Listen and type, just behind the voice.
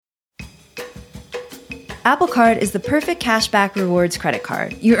Apple Card is the perfect cashback rewards credit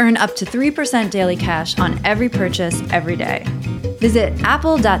card. You earn up to 3% daily cash on every purchase every day. Visit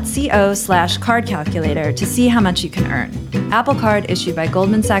apple.co/card calculator to see how much you can earn. Apple Card issued by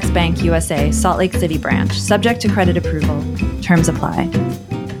Goldman Sachs Bank USA, Salt Lake City branch, subject to credit approval. Terms apply.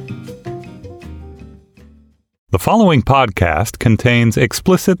 The following podcast contains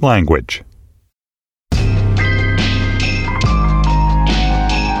explicit language.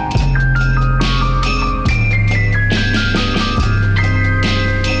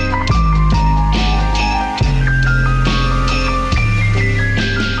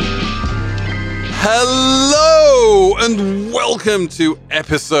 Hello and welcome to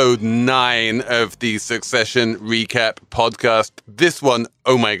episode 9 of the Succession Recap podcast. This one,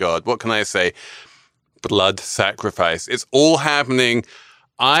 oh my God, what can I say? Blood sacrifice. It's all happening.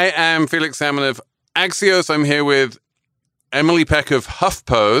 I am Felix Salmon of Axios. I'm here with Emily Peck of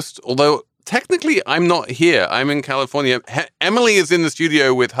HuffPost, although technically I'm not here. I'm in California. Emily is in the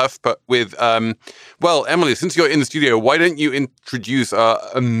studio with well, Emily, since you're in the studio, why don't you introduce our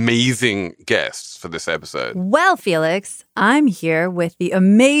amazing guests for this episode? Well, Felix, I'm here with the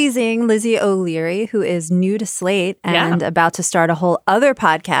amazing Lizzie O'Leary, who is new to Slate and about to start a whole other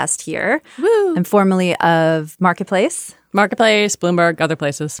podcast here. Woo. And formerly of Marketplace, Bloomberg, other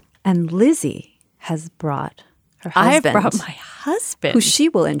places. And Lizzie has brought her husband. I've brought my husband. Who she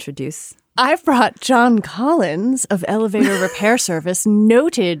will introduce. I've brought John Collins of Elevator Repair Service,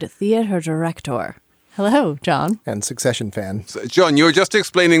 noted theater director. Hello, John. And Succession fan. So, John, you were just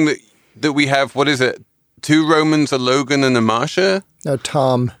explaining that we have, what is it, 2 Romans, a Logan, and a Marsha? No,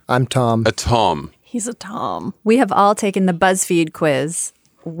 Tom. I'm Tom. A Tom. He's a Tom. We have all taken the BuzzFeed quiz.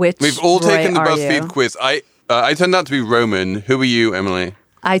 We've all taken the BuzzFeed quiz. I turned out to be Roman. Who are you, Emily?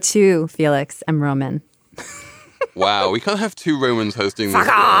 I too, Felix, am Roman. Wow, we can't have 2 Romans hosting Fuck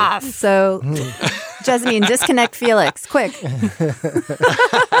this. off! So, Jasmine, disconnect Felix, quick.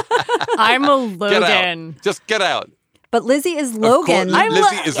 I'm a Logan. Just get out. But Lizzie is Logan.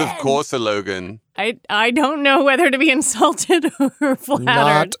 Lizzie is, of course, a Logan. I don't know whether to be insulted or flattered.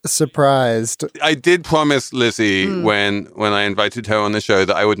 Not surprised. I did promise Lizzie when I invited her on the show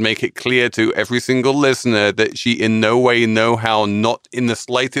that I would make it clear to every single listener that she in no way, no how, not in the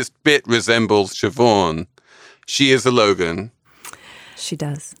slightest bit resembles Siobhan. She is a Logan. She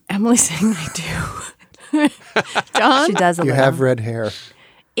does. Emily's saying I do. John? She does a You little. have red hair.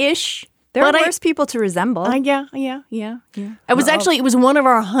 Ish. There are worse people to resemble. Yeah. It was one of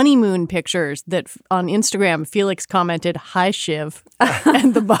our honeymoon pictures that on Instagram, Felix commented, "Hi, Shiv,"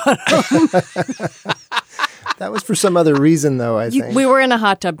 at the bottom. That was for some other reason, though, I think. We were in a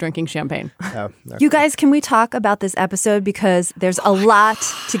hot tub drinking champagne. Oh, okay. You guys, can we talk about this episode? Because there's a lot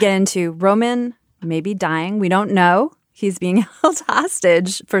to get into. Roman may be dying. We don't know. He's being held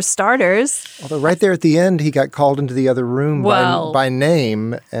hostage, for starters. Although right there at the end, he got called into the other room by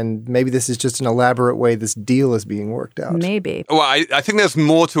name, and maybe this is just an elaborate way this deal is being worked out. Maybe. Well, I think there's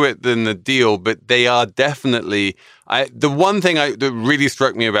more to it than the deal, but they are definitely... the one thing that really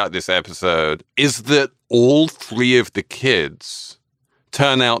struck me about this episode is that all 3 of the kids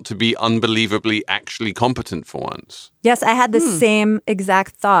turn out to be unbelievably actually competent for once. Yes, I had the same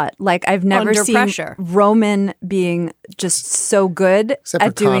exact thought. Like, I've never Under seen pressure. Roman being just so good Except for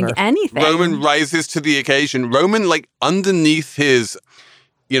at doing Connor. anything. Roman rises to the occasion. Roman, like, underneath his,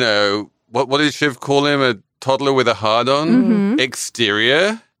 what did Shiv call him? A toddler with a hard-on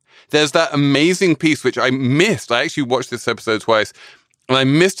exterior. There's that amazing piece, which I missed. I actually watched this episode twice, and I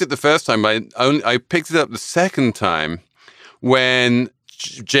missed it the first time. I picked it up the second time when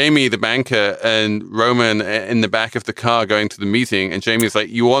Jamie, the banker, and Roman in the back of the car going to the meeting. And Jamie's like,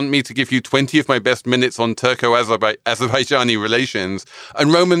 "You want me to give you 20 of my best minutes on Turco-Azerbaijani relations?"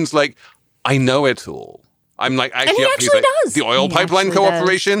 And Roman's like, "I know it all. I'm like, actually, he actually does. The oil He pipeline actually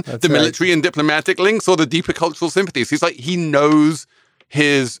cooperation, does. the That's military and diplomatic links, or the deeper cultural sympathies." He's like, he knows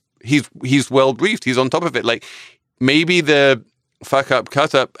he's well briefed. He's on top of it. Like, maybe the fuck up,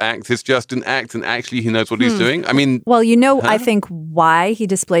 cut up act is just an act, and actually he knows what he's doing. I mean, Well, I think why he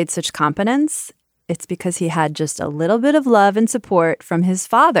displayed such competence, it's because he had just a little bit of love and support from his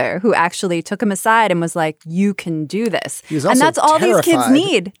father, who actually took him aside and was like, "You can do this." He was And also that's all these kids terrified.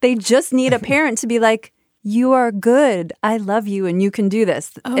 need. They just need a parent to be like, "You are good. I love you, and you can do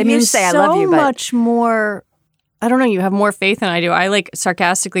this." I mean, say I love you, but much more. I don't know. You have more faith than I do. I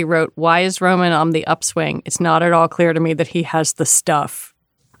sarcastically wrote, "Why is Roman on the upswing? It's not at all clear to me that he has the stuff."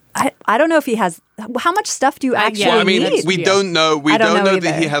 I don't know if he has. How much stuff do you actually well, I mean, need? we don't know. We I don't know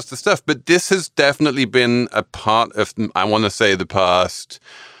that either. he has the stuff, but this has definitely been a part of, I want to say, the past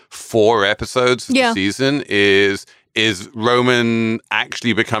 4 episodes of the season is Is Roman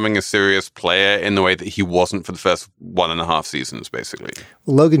actually becoming a serious player in the way that he wasn't for the first 1.5 seasons, basically?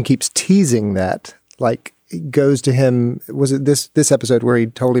 Logan keeps teasing that, like, goes to him. Was it this episode where he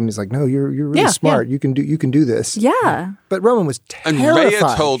told him, he's like, "No, you're really smart. Yeah. You can do this." Yeah. But Roman was terrified.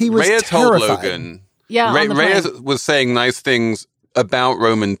 And Rhea told Logan. Yeah, Rhea was saying nice things about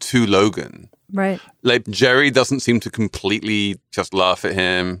Roman to Logan. Right. Like, Jerry doesn't seem to completely just laugh at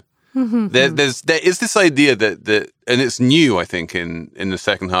him. There is this idea that and it's new, I think, in the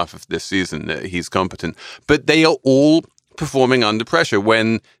second half of this season, that he's competent, but they are all performing under pressure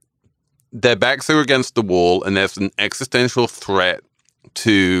when their backs are against the wall and there's an existential threat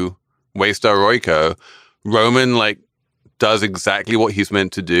to Waystar Royco. Roman, like, does exactly what he's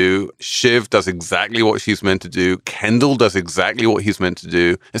meant to do. Shiv does exactly what she's meant to do. Kendall does exactly what he's meant to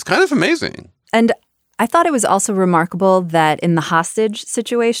do. It's kind of amazing. And I thought it was also remarkable that in the hostage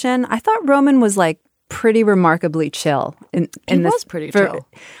situation, I thought Roman was like pretty remarkably chill. He was pretty chill.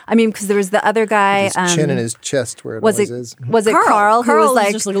 I mean, because there was the other guy. His chin in his chest where it was. Was it Carl who was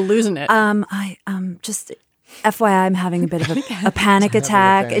like just like losing it? Just FYI, I'm having a bit of a panic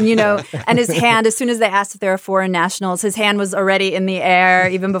attack. And, and his hand, as soon as they asked if there were foreign nationals, his hand was already in the air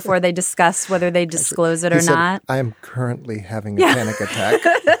even before they discussed whether they disclose it or not. I am currently having a panic attack.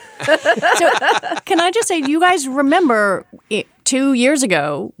 So can I just say, you guys remember 2 years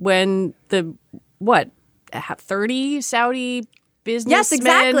ago when the, 30 Saudi businessmen? Yes,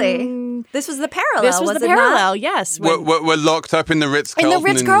 exactly. This was the parallel. This was the parallel, yes. We're locked up in the Ritz-Carlton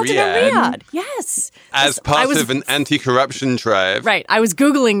in Riyadh. Yes. As part of an anti-corruption drive. Right. I was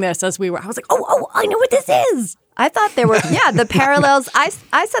Googling this as we were. I was like, oh, I know what this is. I thought there were, the parallels. I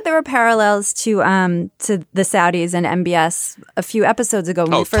said there were parallels to the Saudis and MBS a few episodes ago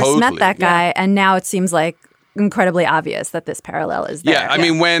when we first met that guy, and now it seems like incredibly obvious that this parallel is there. Yeah, I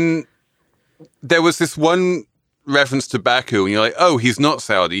mean, when there was this one reference to Baku, and you're like, oh, he's not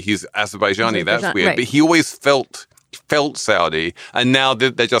Saudi, he's Azerbaijani. That's weird. Right. But he always felt Saudi, and now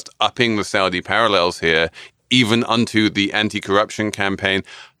they're just upping the Saudi parallels here, even unto the anti-corruption campaign,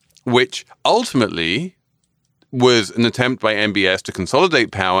 which ultimately was an attempt by MBS to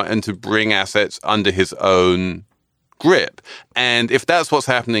consolidate power and to bring assets under his own grip. And if that's what's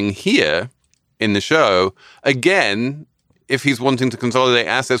happening here in the show, again, if he's wanting to consolidate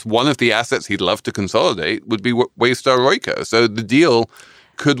assets, one of the assets he'd love to consolidate would be Waystar Royco. So the deal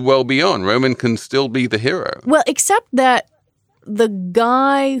could well be on. Roman can still be the hero. Well, except that the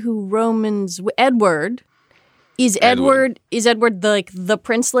guy who Edward, is Edward the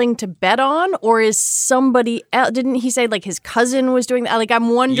princeling to bet on, or is somebody else? Didn't he say like his cousin was doing that? Like,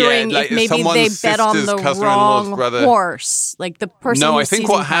 I'm wondering if maybe they bet on the wrong horse. Like the person. No, I think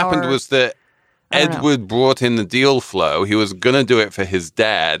what happened was that Edward brought in the deal flow. He was going to do it for his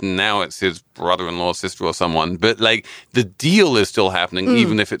dad, and now it's his brother-in-law, sister, or someone. But like the deal is still happening,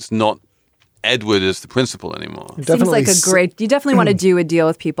 even if it's not Edward as the principal anymore. Seems like you definitely want to do a deal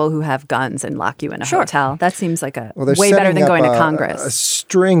with people who have guns and lock you in a hotel. That seems like way better than going to Congress. A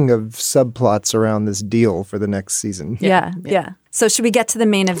string of subplots around this deal for the next season. Yeah. So should we get to the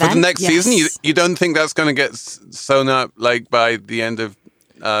main event? For the next season? You don't think that's going to get sewn up like by the end of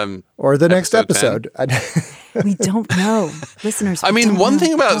or the next episode? We don't know. Listeners, I mean, one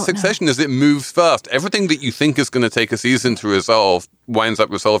thing about Succession is it moves fast. Everything that you think is going to take a season to resolve winds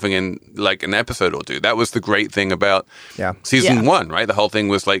up resolving in like an episode or two. That was the great thing about season 1, right? The whole thing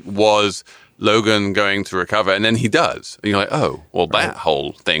was like, was Logan going to recover? And then he does. And you're like, oh, well, that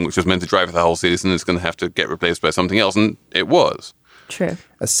whole thing, which was meant to drive the whole season, is going to have to get replaced by something else. And it was. True.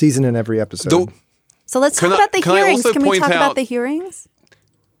 A season in every episode. So let's talk about the hearings. Can we talk about the hearings?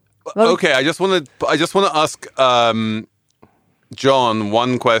 Okay, I just want to ask John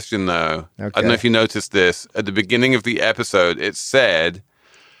one question though. Okay. I don't know if you noticed this at the beginning of the episode. It said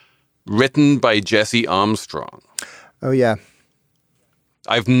written by Jesse Armstrong. Oh yeah,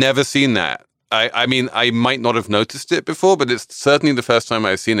 I've never seen that. I mean, I might not have noticed it before, but it's certainly the first time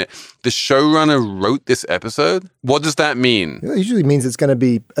I've seen it. The showrunner wrote this episode. What does that mean? It usually means it's going to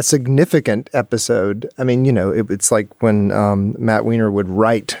be a significant episode. I mean, it's like when Matt Weiner would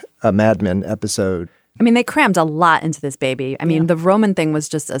write a Mad Men episode. I mean, they crammed a lot into this baby. I mean, the Roman thing was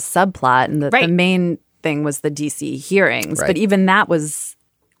just a subplot, and the main thing was the DC hearings. Right. But even that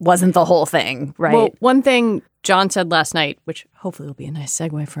wasn't the whole thing, right? Well, one thing John said last night, which hopefully will be a nice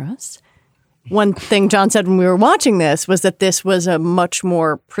segue for us. One thing John said when we were watching this was that this was a much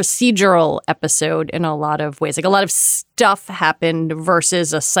more procedural episode in a lot of ways. Like a lot of stuff happened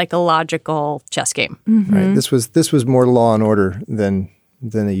versus a psychological chess game. Mm-hmm. Right. This was more Law and Order than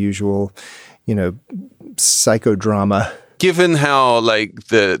the usual, psychodrama. Given how like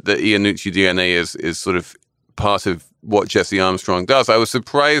the Iannucci DNA is sort of part of what Jesse Armstrong does. I was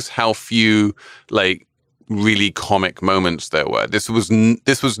surprised how few really comic moments there were. This was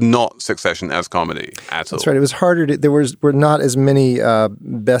not Succession as comedy at all. That's right. It was harder there were not as many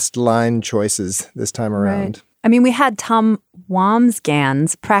best line choices this time around. Right. I mean, we had Tom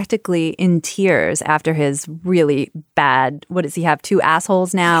Wambsgans practically in tears after his really bad, what does he have, 2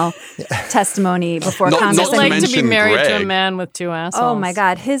 assholes now, testimony before Congress. Not to like to be married Greg. to a man with 2 assholes. Oh my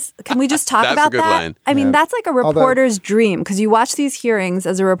God. Can we just talk That's about a good that? line. I mean, that's like a reporter's dream, because you watch these hearings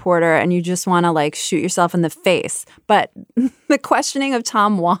as a reporter and you just want to shoot yourself in the face. But the questioning of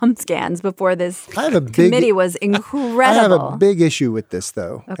Tom Wambsgans before this committee was incredible. I have a big issue with this,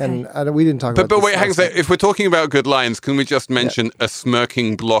 though. Okay. And we didn't talk about But this wait, hang on a last second. time. If we're talking about good lines, can we just mention a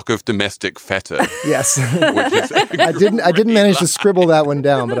smirking block of domestic feta? Yes. Which is I didn't manage to scribble that one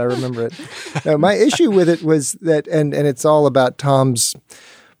down, but I remember it. No, my issue with it was that, and it's all about Tom's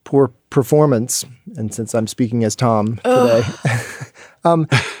poor performance. And since I'm speaking as Tom today,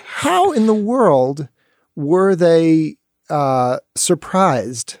 how in the world were they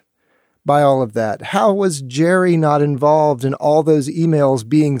surprised by all of that? How was Jerry not involved in all those emails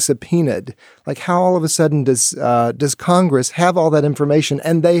being subpoenaed? How all of a sudden does Congress have all that information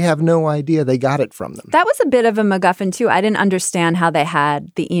and they have no idea they got it from them? That was a bit of a MacGuffin, too. I didn't understand how they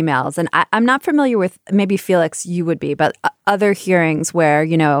had the emails. And I'm not familiar with, maybe Felix, you would be, but other hearings where,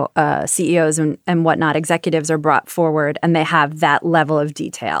 CEOs and whatnot, executives are brought forward and they have that level of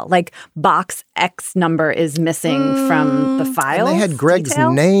detail. Box X number is missing from the file. And they had Greg's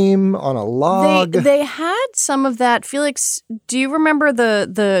name on a log. They had some of that. Felix, do you remember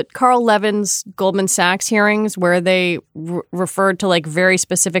the Carl Levin's Goldman Sachs hearings where they referred to very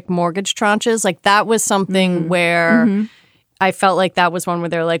specific mortgage tranches? That was something where I felt like that was one where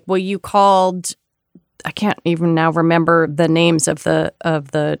they're like, well, you called, I can't even now remember the names of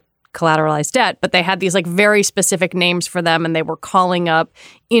the collateralized debt, but they had these very specific names for them, and they were calling up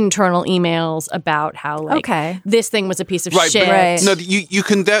internal emails about how this thing was a piece of shit. Right. No, you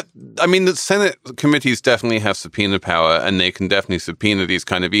can. The Senate committees definitely have subpoena power, and they can definitely subpoena these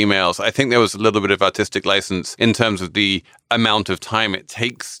kind of emails. I think there was a little bit of artistic license in terms of the amount of time it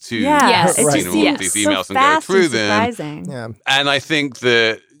takes to subpoena all of these emails and go through them. Yeah. And I think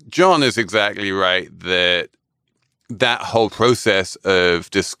that John is exactly right that whole process of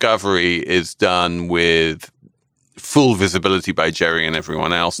discovery is done with full visibility by Jerry and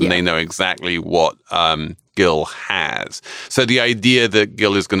everyone else, and they know exactly what Gil has. So the idea that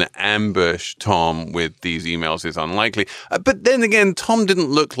Gil is going to ambush Tom with these emails is unlikely. But then again, Tom didn't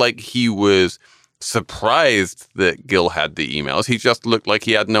look like he was surprised that Gil had the emails. He just looked like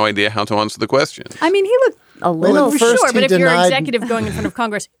he had no idea how to answer the question. I mean, he looked a little sure, but if you're an executive going in front of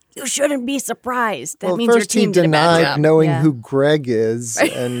Congress, you shouldn't be surprised. That means your team did a bad job. Knowing who Greg is,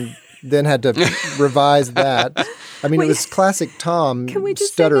 and then had to revise that. I mean, it was classic Tom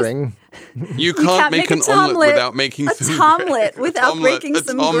stuttering. You can't make an omelet without making some tomlet without breaking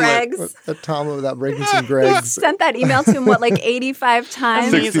some Gregs. A tomlet without breaking some Gregs. Sent that email to him, 85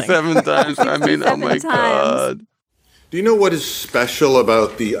 times? 67 times. I mean, oh my God. Do you know what is special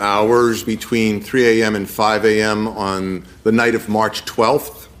about the hours between 3 a.m. and 5 a.m. on the night of March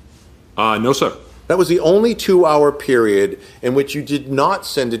 12th? No, sir. That was the only 2-hour period in which you did not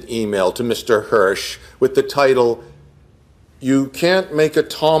send an email to Mr. Hirsch with the title, "You can't make a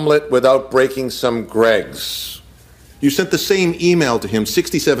tomlet without breaking some Gregs." You sent the same email to him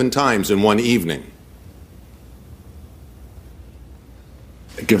 67 times in one evening.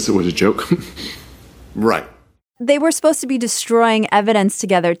 I guess it was a joke. Right. They were supposed to be destroying evidence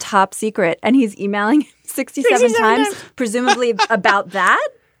together, top secret, and he's emailing 67 times, presumably about that?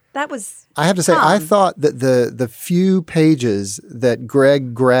 That was I have to say, I thought that the few pages that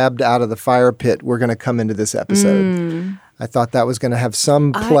Greg grabbed out of the fire pit were going to come into this episode. I thought that was going to have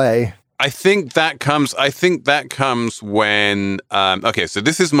some play. I think that comes when, okay, so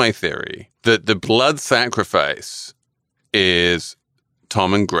this is my theory, that the blood sacrifice is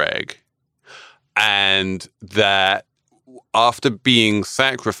Tom and Greg, and that after being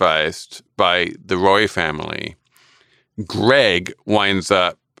sacrificed by the Roy family, Greg winds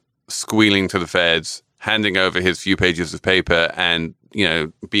up squealing to the feds, handing over his few pages of paper and,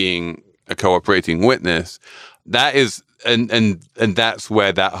 being a cooperating witness. That is, and that's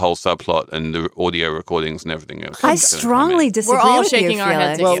where that whole subplot and the audio recordings and everything else. I strongly disagree. We're all with shaking you, our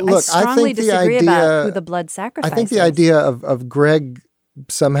heads Felix. at you. Well, look, I strongly think the disagree idea, about who the blood sacrifice I think the is. idea of Greg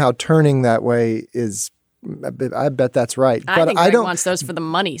somehow turning that way is, I bet that's right. I think Greg wants those for the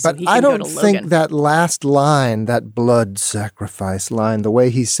money so he can go to Logan. But I don't think that last line, that blood sacrifice line, the way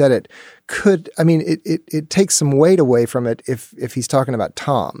he said it, it takes some weight away from it if he's talking about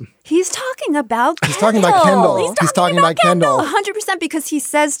Tom. He's talking about He's talking about Kendall. He's talking about Kendall. 100% because he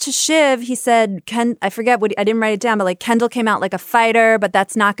says to Shiv, he said, I forget what, I didn't write it down, but like Kendall came out like a fighter, but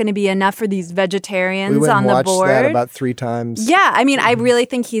that's not going to be enough for these vegetarians we went on and the watched board. that about 3 times. Yeah, I mean, I really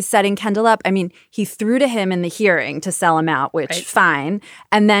think he's setting Kendall up. I mean, he threw to him in the hearing to sell him out, which fine.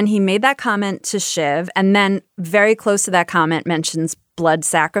 And then he made that comment to Shiv, and then very close to that comment mentions blood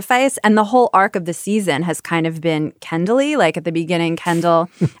sacrifice. And the whole arc of the season has kind of been Kendall-y. Like at the beginning, Kendall,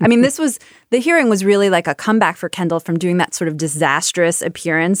 I mean, the hearing was really like a comeback for Kendall from doing that sort of disastrous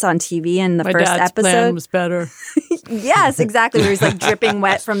appearance on TV in the first episode. Plan was better. Yes, exactly. Where he's like dripping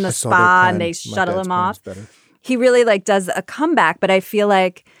wet from the spa and they shuttle him off. He really like does a comeback, but I feel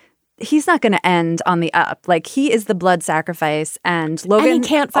like he's not going to end on the up. Like he is the blood sacrifice, and Logan and he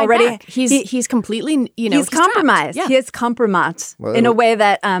can't fight already. Back. He's completely, he's compromised. Yeah. He is compromised in a way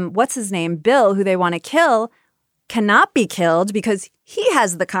that what's his name, Bill, who they want to kill, cannot be killed because he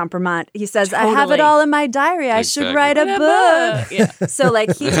has the compromise. He says, "I have it all in my diary. I should write a book." Yeah. So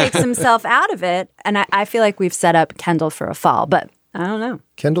like he takes himself out of it, and I feel like we've set up Kendall for a fall, but I don't know.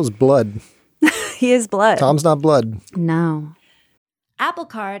 Kendall's blood. He is blood. Tom's not blood. No. Apple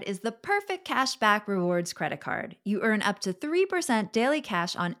Card is the perfect cashback rewards credit card. You earn up to 3% daily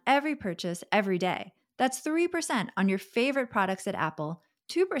cash on every purchase every day. That's 3% on your favorite products at Apple,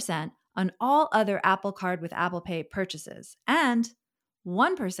 2% on all other Apple Card with Apple Pay purchases, and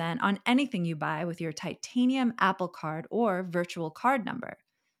 1% on anything you buy with your titanium Apple Card or virtual card number.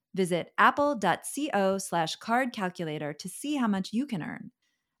 Visit apple.co/card calculator to see how much you can earn.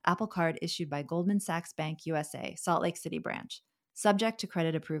 Apple Card issued by Goldman Sachs Bank USA, Salt Lake City branch. Subject to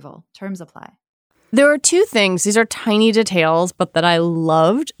credit approval. Terms apply. There are 2 things. These are tiny details, but that I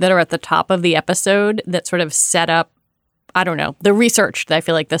loved that are at the top of the episode that sort of set up, I don't know, the research that I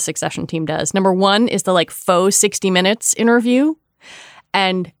feel like the Succession team does. Number 1 is the like faux 60 Minutes interview.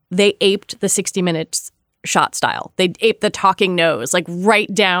 And they aped the 60 Minutes shot style. They aped the talking nose, like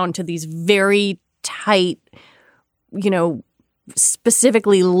right down to these very tight,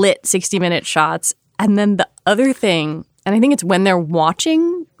 specifically lit 60-minute shots. And then the other thing, and I think it's when they're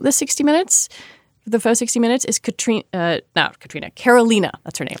watching the 60 Minutes, the faux 60 Minutes, is Carolina.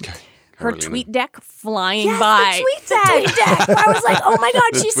 That's her name. Her tweet deck flying by. The tweet deck. I was like, oh my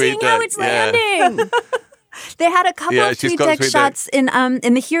God, she's seeing how it's landing. They had a couple of tweet deck shots in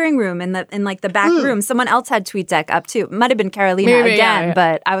the hearing room in the back room. Someone else had tweet deck up too. It might have been Carolina again,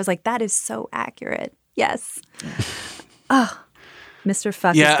 but I was like, that is so accurate. Yes. Oh. Mr.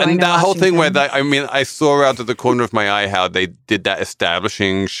 Fuck is going and to that whole thing where Washington. I saw out of the corner of my eye how they did that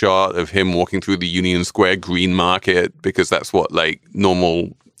establishing shot of him walking through the Union Square Green Market, because that's what like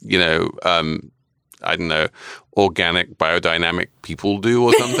normal, I don't know, organic biodynamic people do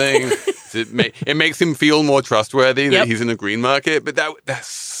or something. It makes him feel more trustworthy that he's in a green market, but that's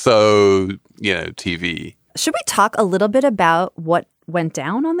so, TV. Should we talk a little bit about what went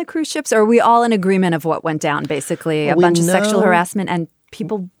down on the cruise ships? Or are we all in agreement of what went down, basically? A bunch of sexual harassment and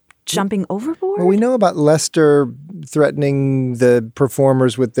people jumping overboard? Well, we know about Lester threatening the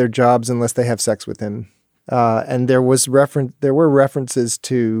performers with their jobs unless they have sex with him. And there were references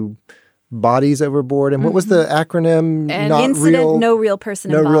to bodies overboard. And what was the acronym? No real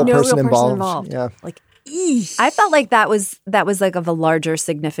person involved. No real person involved. Yeah. Like, I felt like that was like of a larger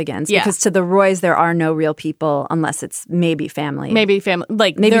significance because to the Roys there are no real people unless it's maybe family. Like maybe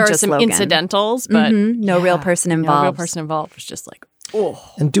there are some Logan. Incidentals, but no real person involved. No real person involved was just like,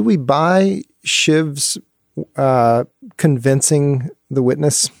 oh. And do we buy Shiv's convincing the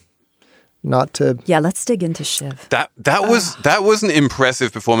witness not to? Yeah, let's dig into Shiv. That was an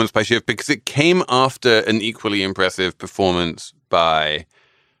impressive performance by Shiv because it came after an equally impressive performance by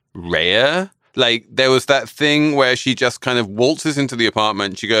Rhea. Like, there was that thing where she just kind of waltzes into the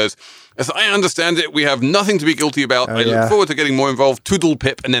apartment. She goes, "As I understand it, we have nothing to be guilty about. I look forward to getting more involved. Toodle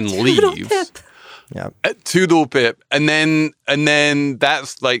pip," and then leaves. Toodle pip. Yeah. Toodle pip. And then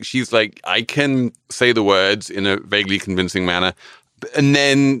that's like, she's like, I can say the words in a vaguely convincing manner. And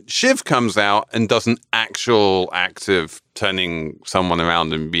then Shiv comes out and does an actual act of turning someone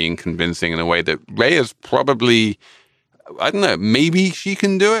around and being convincing in a way that Rhea's probably, I don't know, maybe she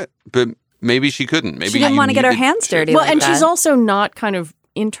can do it, but maybe she couldn't. Maybe she didn't want to get her hands dirty. Well, like and that. she's also not kind of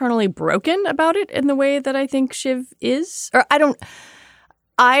internally broken about it in the way that I think Shiv is. Or So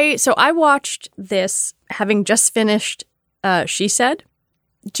I watched this having just finished She Said,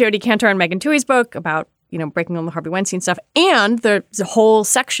 Jodi Kantor and Megan Twohey's book about, breaking on the Harvey Weinstein stuff. And there's a whole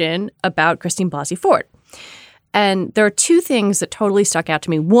section about Christine Blasey Ford. And there are 2 things that totally stuck out to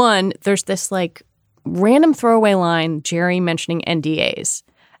me. One, there's this like random throwaway line, Jerry mentioning NDAs.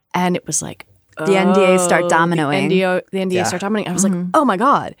 And it was like, The NDAs start dominoing. The NDAs start dominoing. I was like, oh my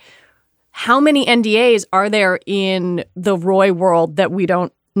God, how many NDAs are there in the Roy world that we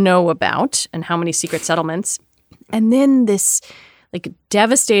don't know about? And how many secret settlements? And then this like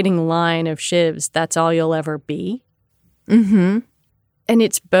devastating line of Shiv's, that's all you'll ever be. Mm-hmm. And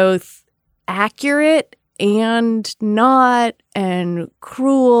it's both accurate and not, and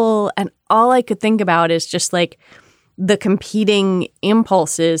cruel. And all I could think about is just like the competing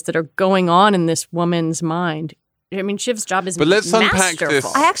impulses that are going on in this woman's mind. I mean, Shiv's job is let's unpack masterful.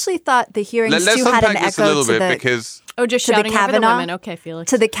 this. I actually thought the hearings Let's too had an unpack this a echo little to bit the because just to the shouting over the Kavanaugh- women. Okay, Felix.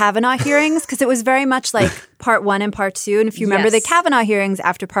 to the Kavanaugh hearings, because it was very much like part 1 and part 2. And if you remember the Yes. Kavanaugh hearings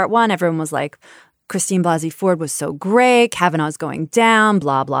after part 1, everyone was like, Christine Blasey Ford was so great, Kavanaugh's going down,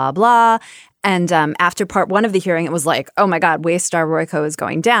 blah, blah, blah. And after part 1 of the hearing, it was like, oh my God, Waystar Royko is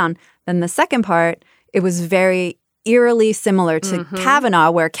going down. Then the second part, it was very eerily similar to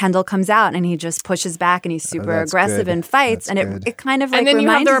Kavanaugh, where Kendall comes out and he just pushes back and he's super that's aggressive good. and fights. That's and good. it kind of like and then you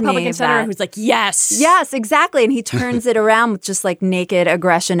have the reminded me Republican of senator that. who's like, yes. Yes, exactly. And he turns it around with just like naked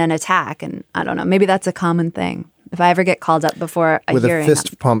aggression and attack. And I don't know, maybe that's a common thing. If I ever get called up before a With hearing. a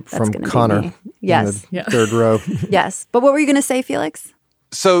fist pump that's from gonna be Connor me. in Yes. the third row. Yes. But what were you going to say, Felix?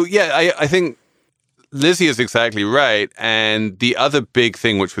 So, yeah, I think Lizzie is exactly right. And the other big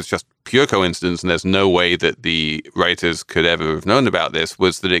thing, which was just pure coincidence, and there's no way that the writers could ever have known about this,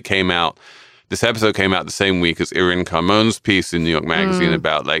 was that this episode came out the same week as Erin Carmon's piece in New York Magazine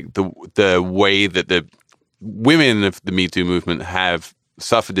about like the way that the women of the Me Too movement have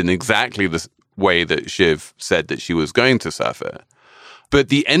suffered in exactly the way that Shiv said that she was going to suffer. But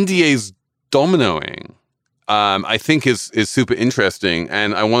the NDA's dominoing, I think is super interesting.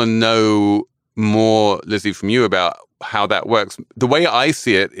 And I want to know more, Lizzie, from you about how that works. The way I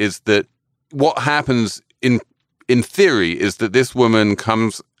see it is that what happens in theory is that this woman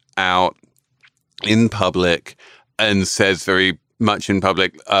comes out in public and says very much in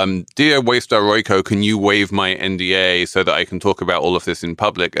public, dear Waystar Royko, can you waive my NDA so that I can talk about all of this in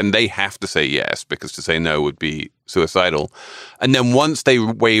public? And they have to say yes, because to say no would be suicidal. And then once they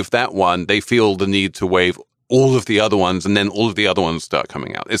waive that one, they feel the need to waive all of the other ones, and then all of the other ones start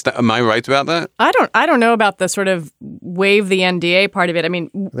coming out. Am I right about that? I don't know about the sort of waive the NDA part of it. I mean,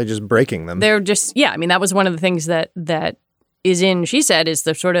 They're just breaking them. they're just, I mean, that was one of the things that is in She Said, is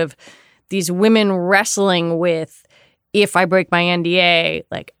the sort of these women wrestling with, if I break my NDA,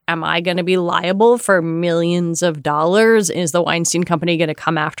 like, am I going to be liable for millions of dollars? Is the Weinstein Company going to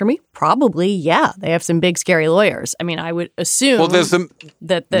come after me? Probably, yeah. They have some big, scary lawyers. I mean, I would assume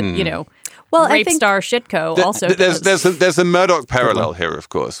that you know, Well, I Rape think Star Shitco also there's a Murdoch parallel here, of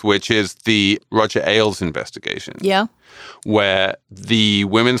course, which is the Roger Ailes investigation. Yeah. Where the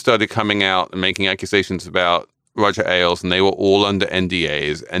women started coming out and making accusations about Roger Ailes, and they were all under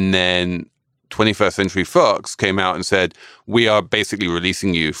NDAs. And then 21st Century Fox came out and said, we are basically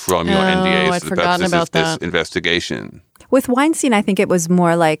releasing you from your NDAs I'd for the forgotten purposes about of this that. investigation. with Weinstein, I think it was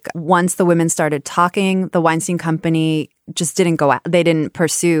more like once the women started talking, the Weinstein Company just didn't go out. They didn't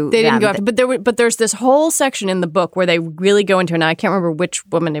pursue They didn't them. go after, but there's this whole section in the book where they really go into, and I can't remember which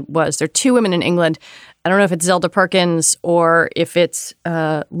woman it was. There are two women in England. I don't know if it's Zelda Perkins or if it's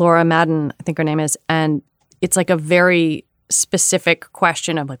Laura Madden, I think her name is. And it's like a very specific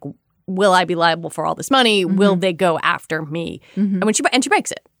question of like, will I be liable for all this money? Mm-hmm. Will they go after me? Mm-hmm. And she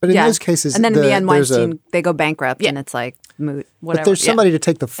breaks it. But in those cases, and then in the end, Weinstein, they go bankrupt, and it's like moot. Whatever. But there's somebody to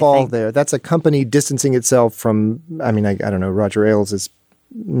take the fall there. That's a company distancing itself from. I mean, I don't know. Roger Ailes is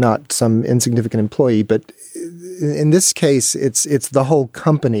not some insignificant employee, but in this case, it's the whole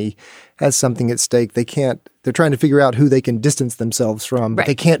company has something at stake. They can't. They're trying to figure out who they can distance themselves from, but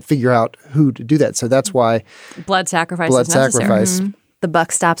they can't figure out who to do that. So that's why blood sacrifice is necessary. Mm-hmm. The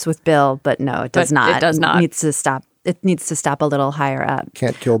buck stops with Bill, but no, it does not. It does not. It needs to stop. It needs to stop a little higher up.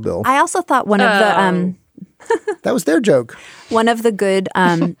 Can't kill Bill. I also thought one of the that was their joke. One of the good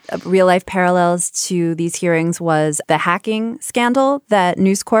real life parallels to these hearings was the hacking scandal that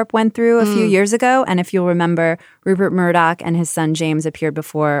News Corp went through a few years ago. And if you'll remember, Rupert Murdoch and his son James appeared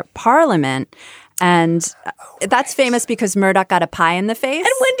before Parliament. And that's famous because Murdoch got a pie in the face.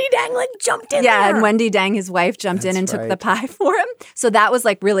 And Wendy Dang jumped in there. Yeah, and Wendy Dang, his wife, jumped in and took the pie for him. So that was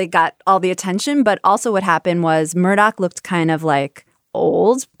like really got all the attention. But also what happened was Murdoch looked kind of like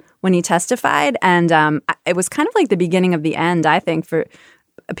old when he testified. And it was kind of like the beginning of the end, I think, for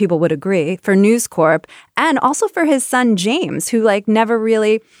people would agree, for News Corp, and also for his son James, who like never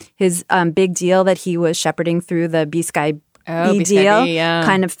really, his big deal that he was shepherding through the B-Sky deal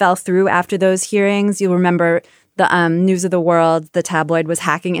kind of fell through after those hearings. You'll remember the News of the World, the tabloid was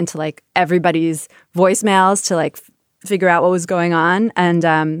hacking into like everybody's voicemails to like figure out what was going on.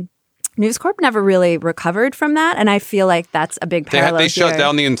 And News Corp never really recovered from that. And I feel like that's a big parallel They shut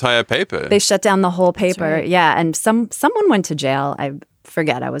down the entire paper. They shut down the whole paper. right. Yeah. And someone went to jail. I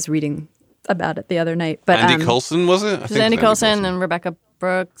forget. I was reading about it the other night. But Andy Coulson, was it? I It was Andy Coulson and Rebecca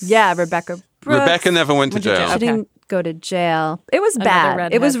Brooks. Yeah, Rebecca Brooks. Rebecca never went to jail. She didn't go to jail. It was Another bad.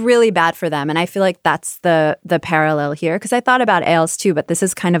 redhead. It was really bad for them. And I feel like that's the parallel here. Because I thought about Ailes too, but this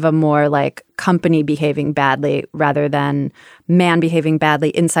is kind of a more like company behaving badly rather than man behaving badly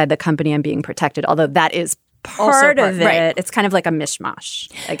inside the company and being protected. Although that is part of it. right. It's kind of like a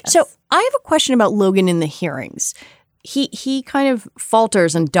mishmash, I guess. So I have a question about Logan in the hearings. He kind of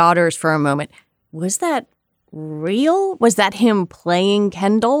falters and dodders for a moment. Was that real? Was that him playing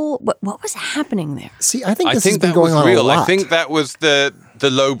Kendall? What was happening there? See, I think this has think been that going was on real. a lot. I think that was the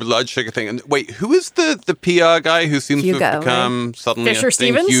low blood sugar thing. And wait, who is the PR guy who seems to Hugo, have become suddenly Fisher a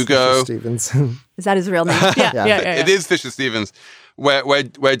thing? Stevens? Hugo. Stevens. Is that his real name? Yeah. It is Fisher Stevens.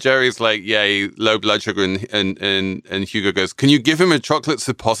 Where Jerry's like, yeah, low blood sugar, and Hugo goes, can you give him a chocolate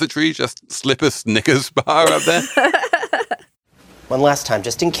suppository? Just slip a Snickers bar up there. One last time,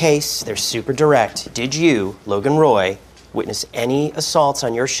 just in case they're super direct. Did you, Logan Roy, witness any assaults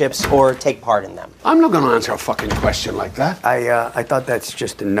on your ships or take part in them? I'm not going to answer a fucking question like that. I thought that's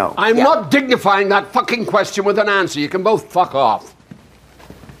just a no. I'm not dignifying that fucking question with an answer. You can both fuck off.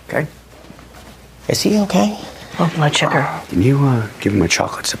 Okay? Is he okay? Low blood sugar. Can you give him a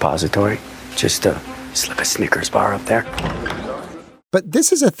chocolate suppository? Just slip a Snickers bar up there. But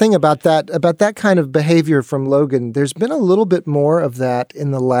this is a thing about that kind of behavior from Logan. There's been a little bit more of that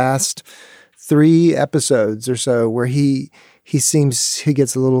in the last 3 episodes or so, where he gets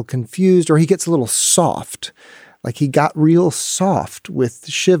a little confused or he gets a little soft. Like he got real soft with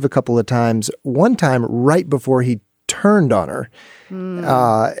Shiv a couple of times. One time right before he turned on her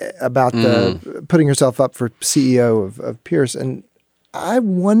about the putting herself up for CEO of Pierce. And I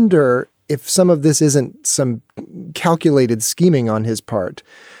wonder if some of this isn't some calculated scheming on his part,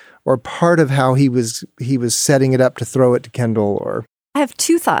 or part of how he was setting it up to throw it to Kendall. Or I have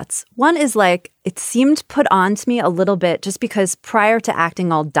 2 thoughts. One is like, it seemed put on to me a little bit just because prior to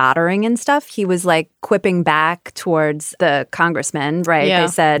acting all doddering and stuff, he was like quipping back towards the congressman, right? Yeah. They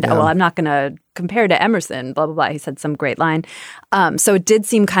said, oh, well, I'm not going to compare to Emerson, blah, blah, blah. He said some great line. So it did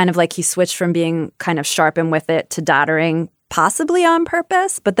seem kind of like he switched from being kind of sharp and with it to doddering, possibly on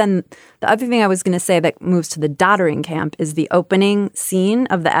purpose. But then the other thing I was going to say that moves to the doddering camp is the opening scene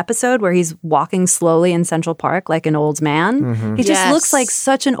of the episode where he's walking slowly in Central Park like an old man. He just looks like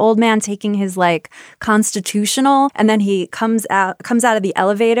such an old man taking his like constitutional, and then he comes out of the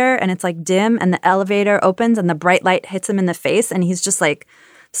elevator and it's like dim and the elevator opens and the bright light hits him in the face and he's just like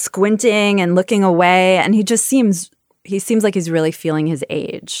squinting and looking away, and he seems like he's really feeling his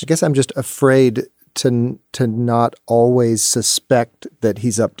age. I guess I'm just afraid to not always suspect that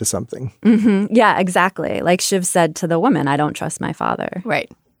he's up to something. Mm-hmm. Yeah, exactly. Like Shiv said to the woman, I don't trust my father. Right.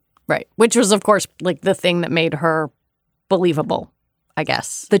 Which was, of course, like the thing that made her believable, I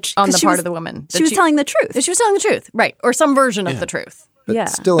guess, on the part of the woman. She was telling the truth. She was telling the truth, right. Or some version of the truth. But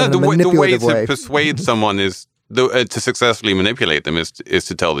still in a the way manipulative way. to persuade someone is to successfully manipulate them is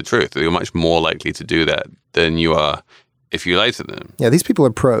to tell the truth. You're much more likely to do that than you are if you lie to them. Yeah, these people are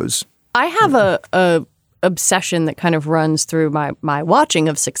pros. I have a obsession that kind of runs through my watching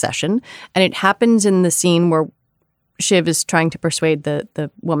of Succession, and it happens in the scene where Shiv is trying to persuade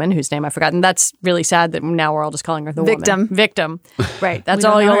the woman whose name I've forgotten. That's really sad that now we're all just calling her the Victim. woman. Victim. Right. That's We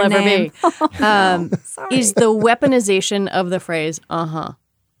don't all know you'll her ever name. be. Is the weaponization of the phrase "uh-huh."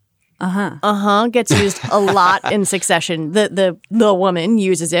 Gets used a lot in Succession. The woman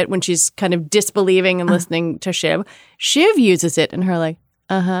uses it when she's kind of disbelieving and listening to Shiv. Shiv uses it and her like,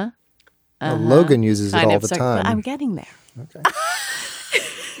 Well, Logan uses it kind all of the circ- time. I'm getting there. Okay.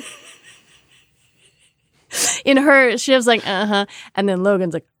 In her, Shiv's like, and then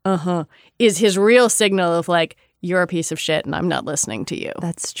Logan's like, is his real signal of like, you're a piece of shit and I'm not listening to you.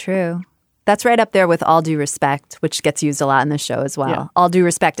 That's true. That's right up there with all due respect, which gets used a lot in the show as well. Yeah. All due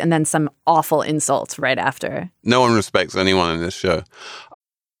respect and then some awful insults right after. No one respects anyone in this show.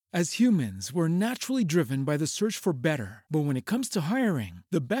 As humans, we're naturally driven by the search for better. But when it comes to hiring,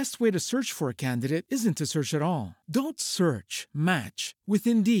 the best way to search for a candidate isn't to search at all. Don't search, match with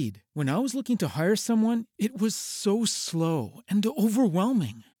Indeed. When I was looking to hire someone, it was so slow and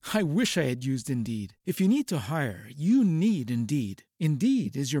overwhelming. I wish I had used Indeed. If you need to hire, you need Indeed.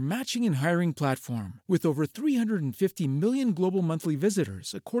 Indeed is your matching and hiring platform with over 350 million global monthly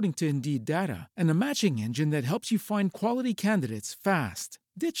visitors, according to Indeed data, and a matching engine that helps you find quality candidates fast.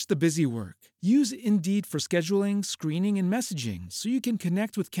 Ditch the busy work. Use Indeed for scheduling, screening, and messaging so you can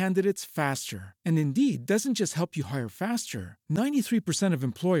connect with candidates faster. And Indeed doesn't just help you hire faster. 93% of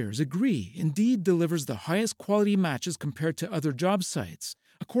employers agree Indeed delivers the highest quality matches compared to other job sites,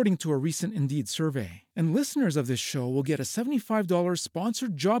 according to a recent Indeed survey. And listeners of this show will get a $75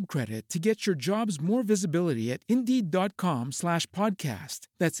 sponsored job credit to get your jobs more visibility at Indeed.com/podcast.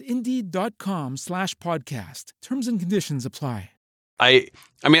 That's Indeed.com/podcast. Terms and conditions apply. I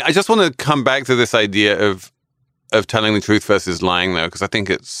mean, I just want to come back to this idea of telling the truth versus lying, though, because I think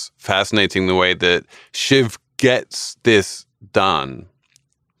it's fascinating the way that Shiv gets this done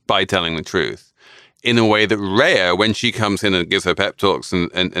by telling the truth in a way that Rhea, when she comes in and gives her pep talks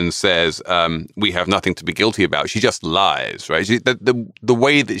and says, we have nothing to be guilty about, she just lies, right? The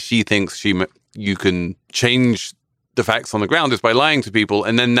way that she thinks you can change the facts on the ground is by lying to people,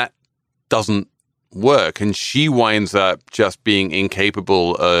 and then that doesn't work, and she winds up just being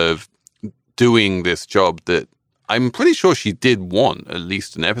incapable of doing this job that I'm pretty sure she did want at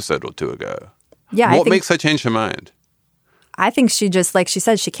least an episode or two ago. Yeah, what makes her change her mind? I think she just, like she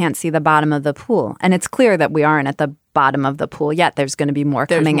said, she can't see the bottom of the pool, and it's clear that we aren't at the bottom of the pool yet. There's going to be more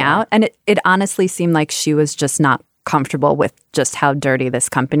coming out, and it honestly seemed like she was just not comfortable with just how dirty this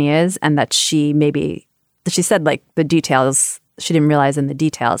company is, and that she said like the details. She didn't realize in the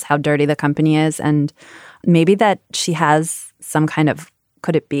details how dirty the company is, and maybe that she has some kind of,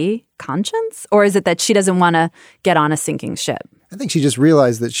 could it be conscience? Or is it that she doesn't want to get on a sinking ship? I think she just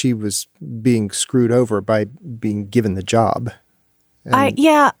realized that she was being screwed over by being given the job.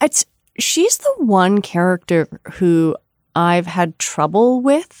 She's the one character who I've had trouble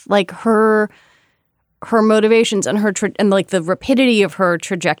with, like her motivations and and like the rapidity of her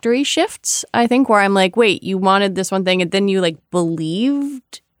trajectory shifts, I think, where I'm like, wait, you wanted this one thing and then you like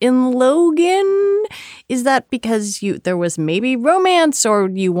believed in Logan? Is that because there was maybe romance, or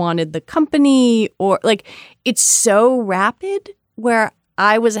you wanted the company, or like it's so rapid where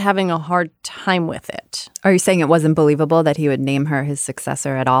I was having a hard time with it. Are you saying it wasn't believable that he would name her his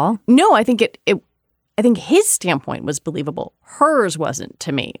successor at all? No, I think I think his standpoint was believable. Hers wasn't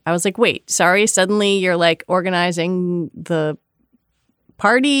to me. I was like, wait, sorry, suddenly you're like organizing the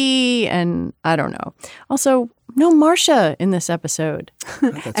party, and I don't know. Also, no Marcia in this episode.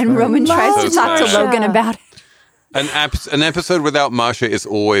 And Roman tries to talk to Logan about it. An episode without Marcia is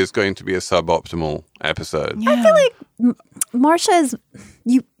always going to be a suboptimal episode. Yeah. I feel like Marcia is,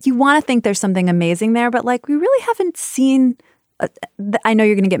 you want to think there's something amazing there, but like we really haven't seen... I know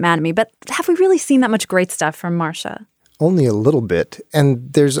you're going to get mad at me, but have we really seen that much great stuff from Marcia? Only a little bit.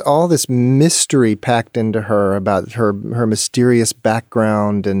 And there's all this mystery packed into her about her mysterious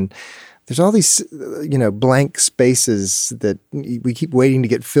background. And there's all these, blank spaces that we keep waiting to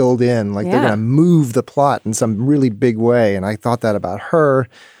get filled in. Like they're going to move the plot in some really big way. And I thought that about her.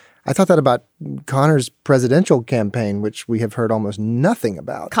 I thought that about Connor's presidential campaign, which we have heard almost nothing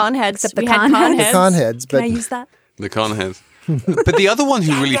about. Conheads. Except the conheads. The conheads. Can I use that? The conheads. But the other one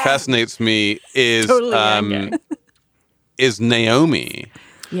who really fascinates me is Naomi.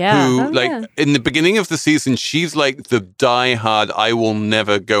 Yeah. Who, in the beginning of the season, she's like the diehard, I will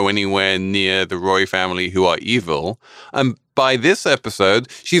never go anywhere near the Roy family who are evil. And by this episode,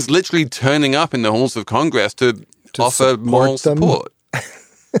 she's literally turning up in the halls of Congress to offer moral support. I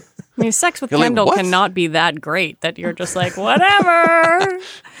mean, sex with Kendall cannot be that great that you're just like, whatever.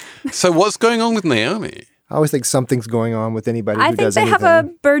 So what's going on with Naomi? I always think something's going on with anybody who does anything. I think they have a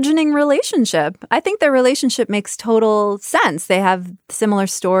burgeoning relationship. I think their relationship makes total sense. They have similar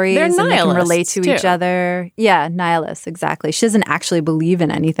stories. They're and they can relate to too. each other. Yeah, nihilists, exactly. She doesn't actually believe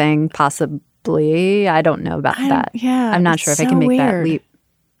in anything, possibly. I don't know about that. Yeah, I'm not sure if I can make that leap.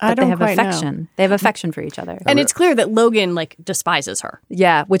 But they have quite affection. know. They have affection for each other. And it's clear that Logan despises her.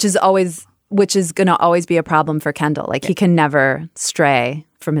 Yeah, which is going to always be a problem for Kendall. Like he can never stray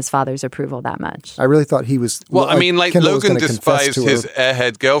from his father's approval that much. I really thought he was... Logan despised his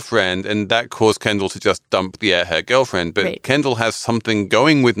airhead girlfriend, and that caused Kendall to just dump the airhead girlfriend. But Kendall has something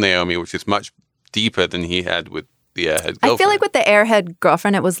going with Naomi, which is much deeper than he had with the airhead girlfriend. I feel like with the airhead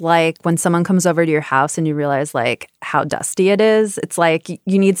girlfriend, it was like when someone comes over to your house and you realize like how dusty it is. It's like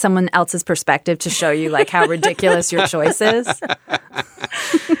you need someone else's perspective to show you like how ridiculous your choice is.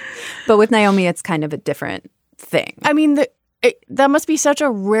 But with Naomi, it's kind of a different thing. I mean, that must be such a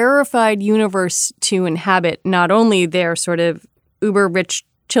rarefied universe to inhabit. Not only their sort of uber rich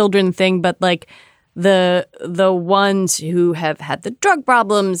children thing, but like the ones who have had the drug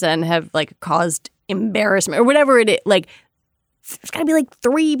problems and have like caused embarrassment or whatever it is. Like there's got to be like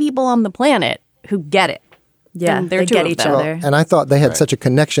 3 people on the planet who get it. Yeah, And there are they two get of each them. other. And I thought they had such a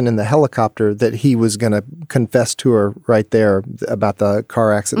connection in the helicopter that he was going to confess to her right there about the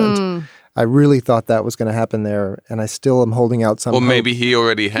car accident. I really thought that was going to happen there, and I still am holding out some Or hope. maybe he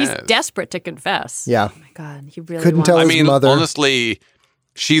already has. He's desperate to confess. Yeah. Oh my God, he really Couldn't wants tell I his mean, mother. honestly,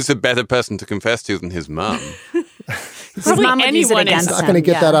 she's a better person to confess to than his mum. His Probably mom would use it anyone is. against Not him. going to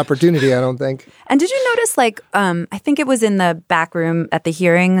get that Yeah. opportunity, I don't think. And did you notice, like, I think it was in the back room at the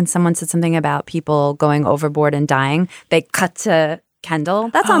hearing, and someone said something about people going overboard and dying. They cut to Kendall.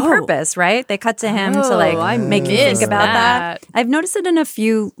 That's on purpose, right? They cut to him to I make you think missed about that. that. I've noticed it in a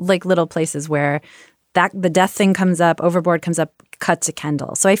few like little places where that the death thing comes up, overboard comes up, cut to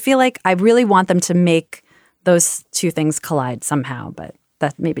Kendall. So I feel like I really want them to make those two things collide somehow, but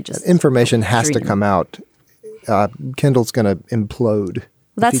that maybe just Information has to dream. come out. Kendall's going to implode. Well,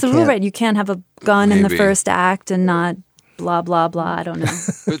 that's if the he rule, can't. right? You can't have a gun in the Maybe. first act and not blah blah blah. I don't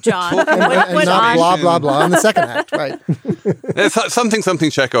know. John. And not blah, blah, blah in the second act, right? It's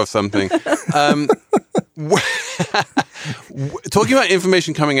something, Chekhov, something. Talking about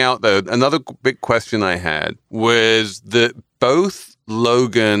information coming out, though, another big question I had was that both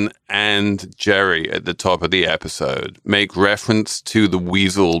Logan and Jerry at the top of the episode make reference to the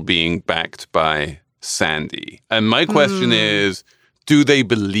Weasel being backed by Sandy. And my question is, do they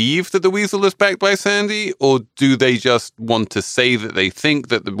believe that the Weasel is backed by Sandy, or do they just want to say that they think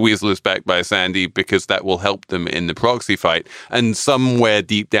that the Weasel is backed by Sandy because that will help them in the proxy fight? And somewhere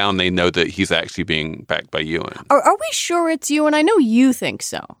deep down, they know that he's actually being backed by Ewan. Are we sure it's you? And I know you think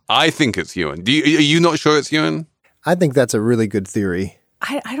so. I think it's Ewan. Are you not sure it's Ewan? I think that's a really good theory.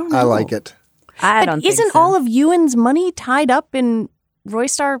 I don't know. I like it. I But don't. think isn't so. all of Ewan's money tied up in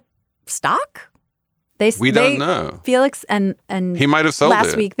Roystar stock? We don't know. Felix and He might have sold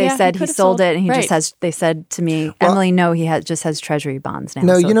last it. week they Yeah, said he he could've sold sold- it, and he right. just has. They said to me, Emily, no, he just has treasury bonds now.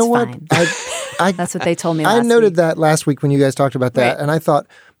 No, so you know it's what? fine. That's what they told me. I last noted week. that last week when you guys talked about that, Right. and I thought,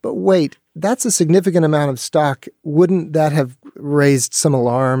 but wait, that's a significant amount of stock. Wouldn't that have raised some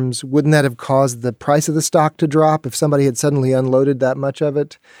alarms? Wouldn't that have caused the price of the stock to drop if somebody had suddenly unloaded that much of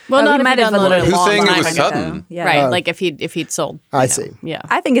it? Well, Oh, not he if might he'd have unloaded unloaded a Who's long saying it time was ago. sudden? Yeah. Right, like if he'd sold. I you know, see. Yeah.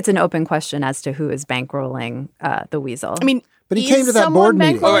 I think it's an open question as to who is bankrolling the Weasel. I mean, But he is came to that someone board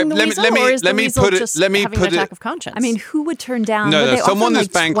meeting. bankrolling All right, the let me- Weasel, let me- or is let the me Weasel put it- just let me having put an it- attack of conscience? I mean, who would turn down? No, would no, they offer someone him,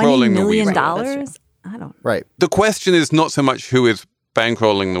 is like, bankrolling $20 the million? Weasel. I don't. Right. The question is not so much who is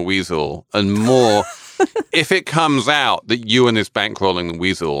bankrolling the Weasel, and more if it comes out that Ewan is bankrolling the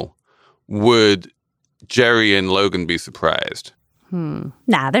Weasel, would Jerry and Logan be surprised?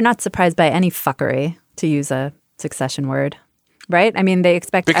 Nah, they're not surprised by any fuckery, to use a Succession word, right? I mean, they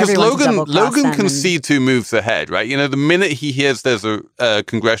expect Because everyone to double-cross Logan them can and- see 2 moves ahead, right? You know, the minute he hears there's a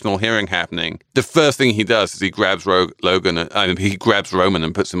congressional hearing happening, the first thing he does is he grabs he grabs Roman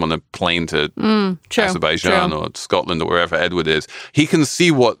and puts him on a plane to True, Azerbaijan true. or Scotland or wherever Edward is. He can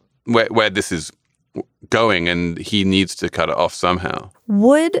see where this is going, and he needs to cut it off somehow.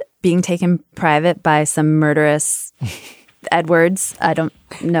 Would being taken private by some murderous Edwards, I don't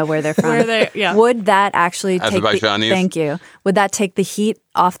know where they're from. Where they- yeah. Would that actually take Azerbaijanis. thank you. Would that take the heat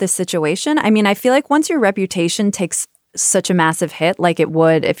off this situation? I mean, I feel like once your reputation takes such a massive hit, like it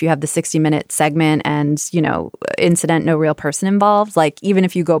would if you have the 60-minute segment and, you know, incident, no real person involved, like even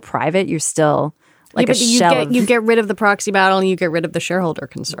if you go private, you're still like a but you shell get, of, you get rid of the proxy battle and you get rid of the shareholder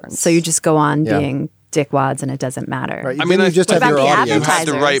concerns. so you just go on Yeah. being dickwads and it doesn't matter. Right. I mean, you just What have about your the audience.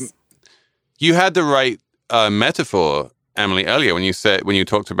 advertisers? You had the right metaphor, Emily, earlier when you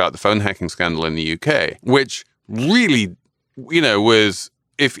talked about the phone hacking scandal in the UK, which really, you know, was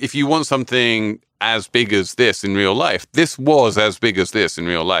if you want something as big as this in real life, this was as big as this in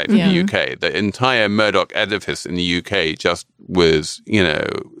real life in the UK. The entire Murdoch edifice in the UK just was, you know,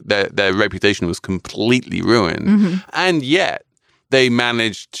 their reputation was completely ruined. And yet they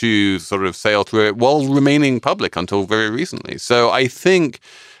managed to sort of sail through it while remaining public until very recently. So I think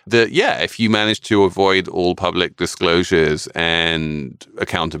that, yeah, if you manage to avoid all public disclosures and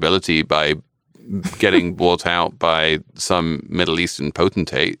accountability by getting bought out by some Middle Eastern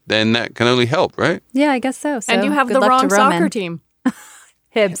potentate, then that can only help, right? Yeah, I guess so. and you have good the luck wrong to Roman. soccer team.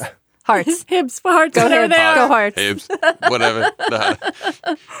 Hibs. Hearts. Hibs, Hearts, Go whatever Hibs. they are. Go Hearts. Hibs, whatever.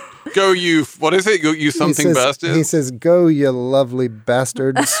 Go you, what is it? You something he bastard? says, "Go, you lovely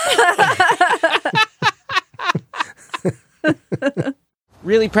bastards."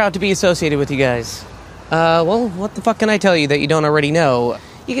 Really proud to be associated with you guys. Well, what the fuck can I tell you that you don't already know?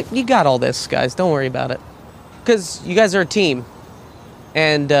 You got all this, guys. Don't worry about it. Because you guys are a team.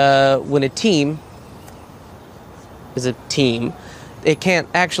 And when a team is a team, it can't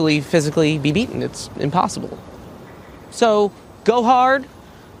actually physically be beaten. It's impossible. So go hard,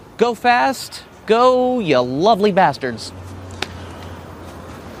 go fast, Go, you lovely bastards.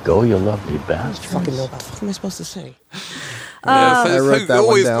 Go, you lovely bastard. Fucking know what am I supposed to say? Yeah, I wrote that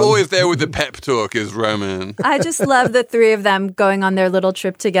one down. Always there with the pep talk is Roman. I just love the three of them going on their little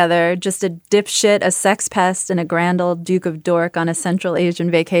trip together. Just a dipshit, a sex pest, and a grand old Duke of Dork on a Central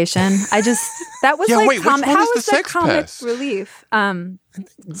Asian vacation. That was Yeah, like wait, which one how is the was that sex comic pest? relief?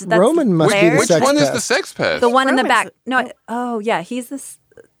 Roman must be the Which sex one is pest. the sex pest? The one in the Roman's back. No, oh yeah, he's this.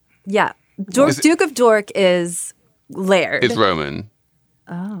 Yeah, Duke of Dork is Laird. It's Roman.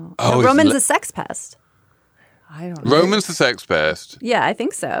 No, it's Roman's a sex pest. I don't know. Roman's the sex pest. Yeah, I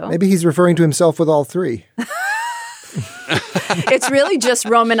think so. Maybe he's referring to himself with all three. It's really just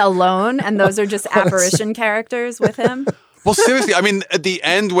Roman alone, and those are just apparition characters with him. Well, seriously, I mean, at the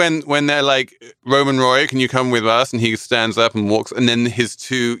end when they're like, Roman Roy, can you come with us? And he stands up and walks, and then his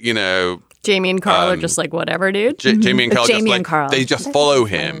two, Jamie and Carl are just like, whatever, dude. Jamie and Carl, Jamie and Carl. they just follow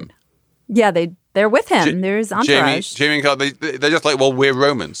him. Yeah, they're with him. There's entourage. Jamie and Carl, they're just like, well, we're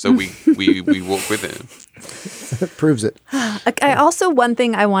Romans, so we walk with him. Proves it. I also, one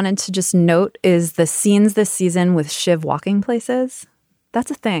thing I wanted to just note is the scenes this season with Shiv walking places.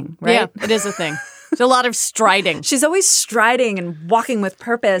 That's a thing, right? Yeah, it is a thing. There's a lot of striding. She's always striding and walking with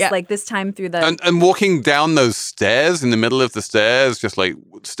purpose, Yeah. like this time through the... And walking down those stairs in the middle of the stairs, just like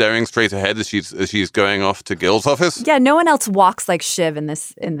staring straight ahead as she's going off to Gil's office. Yeah, no one else walks like Shiv in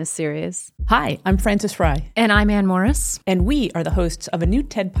this series. Hi, I'm Frances Fry. And I'm Ann Morris. And we are the hosts of a new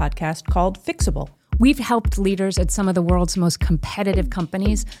TED podcast called Fixable. We've helped leaders at some of the world's most competitive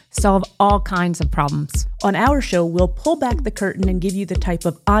companies solve all kinds of problems. On our show, we'll pull back the curtain and give you the type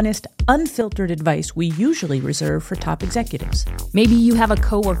of honest, unfiltered advice we usually reserve for top executives. Maybe you have a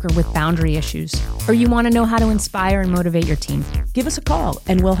coworker with boundary issues, or you want to know how to inspire and motivate your team. Give us a call,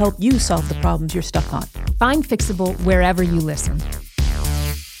 and we'll help you solve the problems you're stuck on. Find Fixable wherever you listen.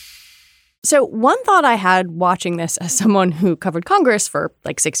 So one thought I had watching this as someone who covered Congress for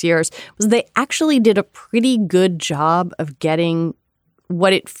like 6 years was they actually did a pretty good job of getting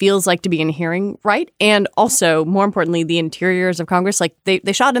what it feels like to be in a hearing right. And also, more importantly, the interiors of Congress, like they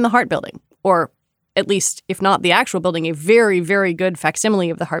shot in the Hart Building, or at least, if not the actual building, a very, very good facsimile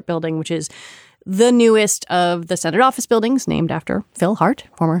of the Hart Building, which is the newest of the Senate office buildings, named after Phil Hart,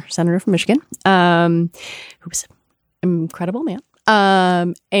 former senator from Michigan, who was an incredible man.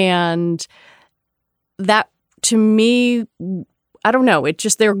 And that, to me, I don't know. It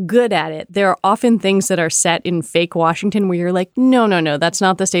just, they're good at it. There are often things that are set in fake Washington where you're like, no, that's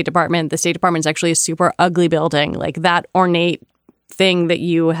not the State Department. The State Department's actually a super ugly building. Like that ornate thing that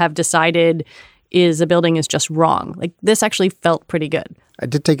you have decided is a building is just wrong. Like this actually felt pretty good. I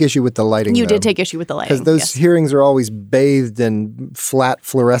did take issue with the lighting. You did take issue with the lighting. Because those hearings are always bathed in flat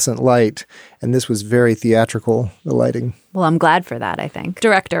fluorescent light, and this was very theatrical, the lighting. Well, I'm glad for that, I think.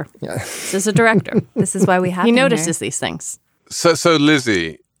 Director. Yeah. This is a director. This is why we have He him notices here. these things. So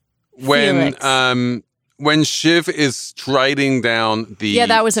Lizzie, when Shiv is striding down the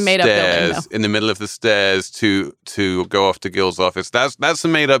that was a made-up building, stairs in the middle of the stairs to go off to Gil's office, that's a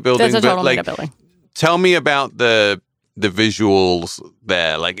made-up building. That's a total but, like, made-up building. Tell me about the visuals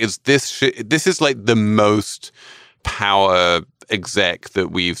there. Like, is this is like the most power exec that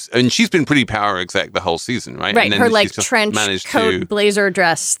and she's been pretty power exec the whole season, right? Right, And then her she's like just trench managed coat to, blazer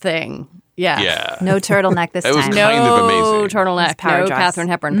dress thing. Yeah. No turtleneck this It was time. kind of amazing. No turtleneck, Power no dress. Katharine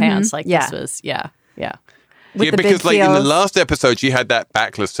Hepburn pants. Like Yeah. this was, yeah. With the big because like in the heels. last episode she had that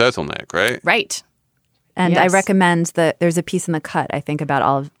backless turtleneck, right? Right. And I Yes. recommend that there's a piece in the cut, I think, about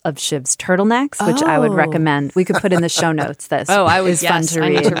all of Shiv's turtlenecks, which I would Oh. recommend. We could put in the show notes. This is fun to I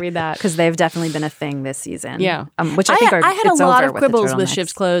read. need to read that. Because they've definitely been a thing this season. Yeah. Which I think I had a it's lot over of with the quibbles with turtlenecks.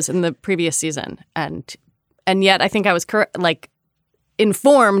 Shiv's clothes in the previous season. And yet I think I was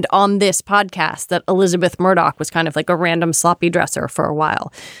informed on this podcast that Elizabeth Murdoch was kind of like a random sloppy dresser for a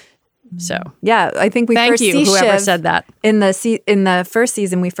while. So Yeah, I think we Thank first you, see whoever Shiv said that. in the first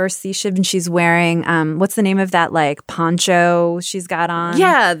season. We first see Shiv and she's wearing what's the name of that like poncho she's got on?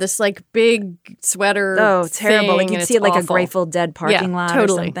 yeah, this like big sweater. Oh, terrible! Like thing, you'd and see it it's like a awful. Grateful Dead parking lot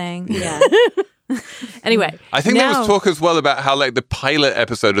totally. or something. Yeah. Anyway, I think there now- was talk as well about how like the pilot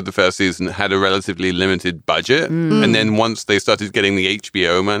episode of the first season had a relatively limited budget, and then once they started getting the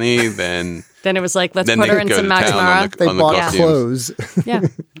HBO money, then Then it was like, let's then put they her could in go some to Max town Mara. They on the bought costumes. clothes. Yeah,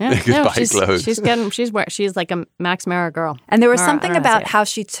 They could buy clothes. she's like a Max Mara girl. And there was Or, something I don't know how about to say how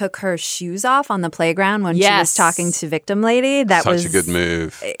she took her shoes off on the playground when she was Yes. talking to Victim Lady. That Such was a good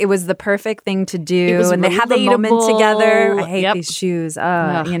move. It was the perfect thing to It do, was and they have a moment relatable. together. I hate Yep. these shoes.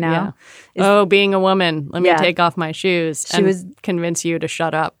 Ugh, You know, yeah. Being a woman, let me Yeah. take off my shoes She and was- convince you to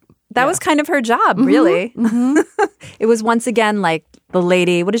shut up. that was kind of her job, really. It was once again like the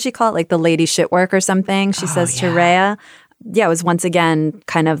lady, what did she call it? Like the lady shit work or something. She says to Rhea. Yeah, it was once again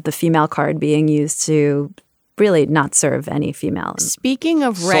kind of the female card being used to really not serve any female. Speaking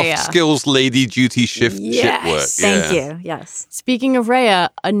of Rhea. Soft skills, lady duty shit work. Thank you. Yes. Speaking of Rhea,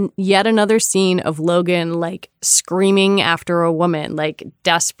 yet another scene of Logan like screaming after a woman, like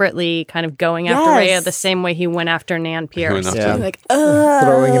desperately kind of going after Rhea the same way he went after Nan Pierce. Like,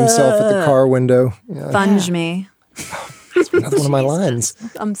 throwing himself at the car window. Funge me. That's another one of my lines.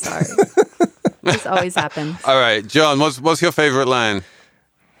 I'm sorry. This always happens. All right, John, what's your favorite line?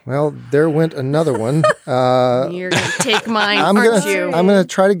 Well, there went another one. You're going to take mine, aren't you? I'm going to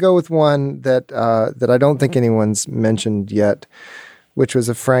try to go with one that I don't think anyone's mentioned yet, which was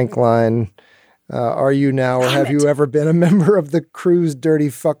a Frank line. Are you now or have you ever been a member of the crew's dirty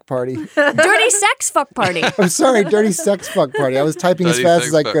fuck party? Dirty sex fuck party. I'm sorry, dirty sex fuck party. I was typing as fast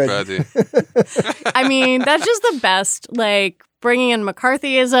as I could. I mean, that's just the best, like, bringing in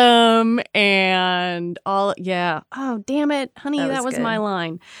McCarthyism and all. Yeah. Oh, damn it. Honey, that was my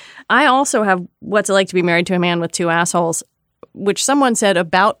line. I also have What's It Like to Be Married to a Man with Two Assholes, which someone said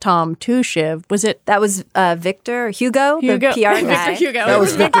about Tom to Shiv. Was it? That was Victor Hugo, the PR guy. Victor Hugo. That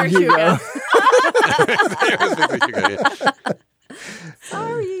was Victor Hugo.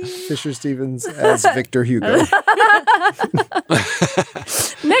 Sorry. Fisher Stevens as Victor Hugo.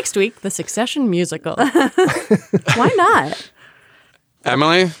 Next week, the Succession musical. Why not?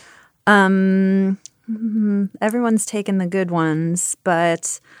 Emily? Everyone's taken the good ones,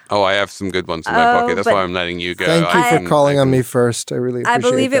 but... Oh, I have some good ones in my pocket. That's why I'm letting you go. Thank you for calling on me first. I really appreciate I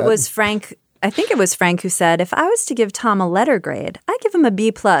believe that. it was Frank. I think it was Frank who said, if I was to give Tom a letter grade, I'd give him a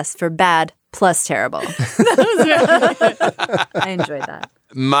B+ for bad plus terrible. I enjoyed that.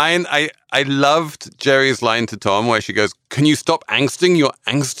 Mine, I loved Jerry's line to Tom where she goes, "Can you stop angsting? You're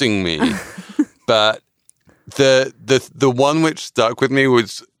angsting me." But the one which stuck with me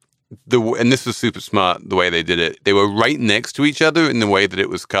was and this was super smart the way they did it. They were right next to each other in the way that it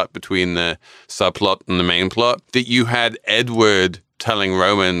was cut between the subplot and the main plot. That you had Edward telling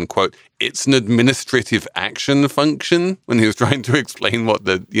Roman, quote, "It's an administrative action function," when he was trying to explain what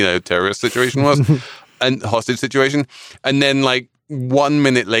the terrorist situation was and hostage situation. And then like 1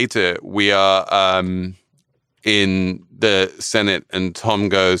 minute later, we are in the Senate and Tom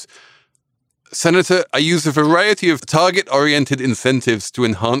goes, "Senator, I use a variety of target-oriented incentives to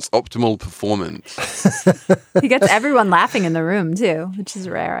enhance optimal performance." He gets everyone laughing in the room, too, which is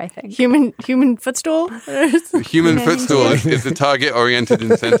rare, I think. Human footstool? Human footstool is the target-oriented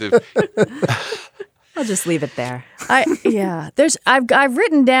incentive. I'll just leave it there. I've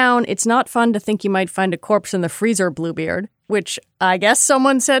written down, it's not fun to think you might find a corpse in the freezer, Bluebeard, which I guess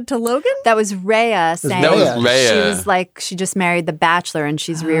someone said to Logan? That was Rhea saying that was Rhea. She was like, she just married the bachelor and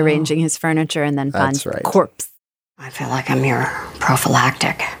she's rearranging his furniture and then finds a corpse. I feel like I'm your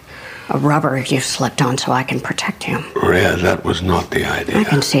prophylactic. A rubber you slipped on so I can protect you. Rhea, that was not the idea. I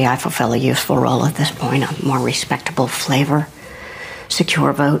can see I fulfill a useful role at this point, a more respectable flavor.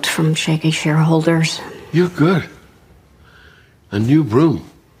 Secure votes from shaky shareholders. You're good. A new broom.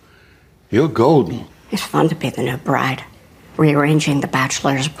 You're golden. It's fun to be the new bride. Rearranging the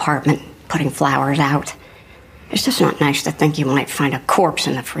bachelor's apartment, putting flowers out. It's just not nice to think you might find a corpse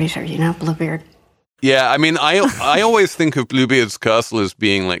in the freezer, you know, Bluebeard? Yeah, I mean, I always think of Bluebeard's Castle as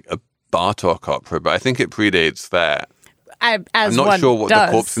being like a Bartok opera, but I think it predates that. I'm not sure what the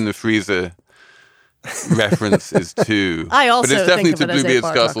corpse in the freezer reference is to. I also but it's definitely think of to it as a Bluebeard's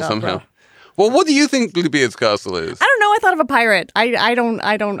Bartok Castle opera. somehow. Well, what do you think Bluebeard's Castle is? I don't know. I thought of a pirate. I don't.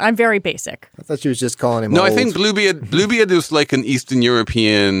 I'm very basic. I thought she was just calling him No, old. I think Bluebeard is like an Eastern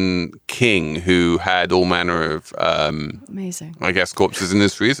European king who had all manner of, Amazing. I guess, corpses in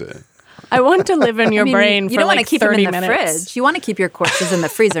his freezer. I want to live in your brain You for don't like want to keep 30 them in the minutes. fridge. You want to keep your corpses in the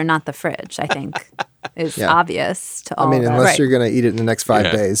freezer, not the fridge, I think, is obvious to all of us. unless you're going to eat it in the next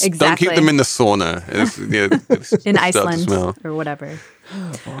 5 days. Exactly. Don't keep them in the sauna. It's in start to Iceland smell. or whatever.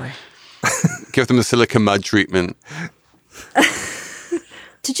 Oh, boy. Give them the silica mud treatment.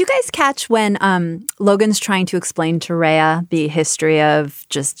 Did you guys catch when Logan's trying to explain to Rhea the history of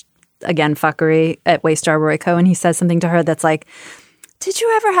just, again, fuckery at Waystar Royco, and he says something to her that's like, "Did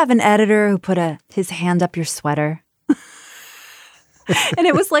you ever have an editor who put his hand up your sweater?" And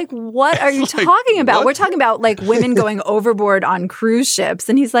it was like, what are you talking about? what? We're talking about like women going overboard on cruise ships.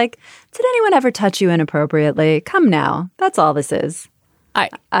 And he's like, "Did anyone ever touch you inappropriately? Come now. That's all this is."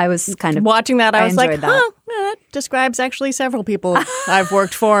 I was kind of watching that. I was like, enjoyed that. that describes actually several people I've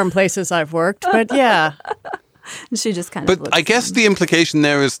worked for and places I've worked. But yeah. She just kind of But I guess the implication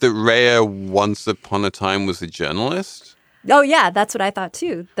there is that Rhea once upon a time was a journalist. Oh, yeah, that's what I thought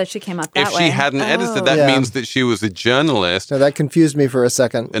too, that she came up that If way. she hadn't edited, that means that she hadn't edited, that means that she was a journalist. No, that confused me for a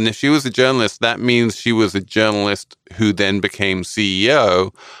second. And if she was a journalist, that means she was a journalist who then became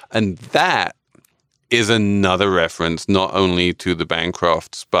CEO. And that is another reference not only to the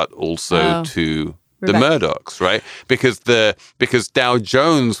Bancrofts, but also to the Murdochs, right? Because Dow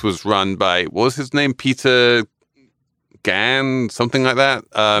Jones was run by, what was his name? Peter Gann, something like that,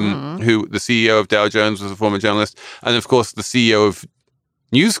 who the CEO of Dow Jones was a former journalist. And of course, the CEO of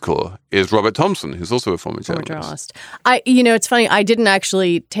News Corp is Robert Thompson, who's also a former journalist. It's funny. I didn't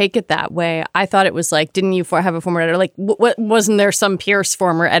actually take it that way. I thought it was like, didn't you have a former editor? Like, wasn't there some Pierce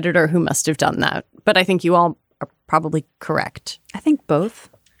former editor who must have done that? But I think you all are probably correct. I think both.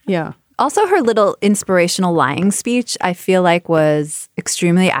 Yeah. Also, her little inspirational lying speech, I feel like, was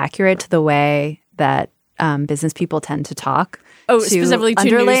extremely accurate to the way that business people tend to talk. Oh, specifically to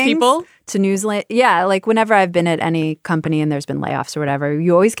news people? Yeah, like whenever I've been at any company and there's been layoffs or whatever,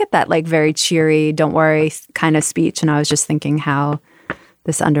 you always get that like very cheery, don't worry kind of speech. And I was just thinking how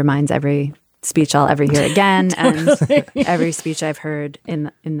this undermines every speech I'll ever hear again and every speech I've heard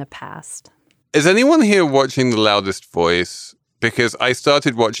in the past. Is anyone here watching The Loudest Voice? Because I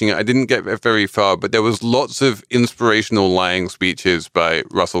started watching it. I didn't get very far, but there was lots of inspirational lying speeches by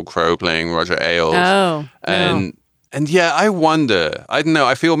Russell Crowe playing Roger Ailes. Oh, and yeah, I wonder. I don't know.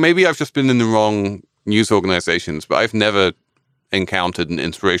 I feel maybe I've just been in the wrong news organizations, but I've never encountered an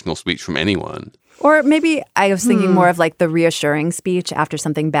inspirational speech from anyone. Or maybe I was thinking more of like the reassuring speech after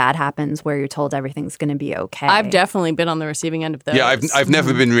something bad happens where you're told everything's going to be okay. I've definitely been on the receiving end of those. Yeah, I've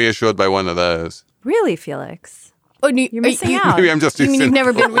never been reassured by one of those. Really, Felix? Oh, you're missing out. Maybe I'm just too You mean you've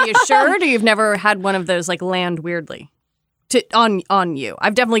cynical. never been reassured, or you've never had one of those like land weirdly on you?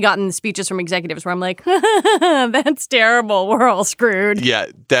 I've definitely gotten speeches from executives where I'm like, "That's terrible. We're all screwed." Yeah,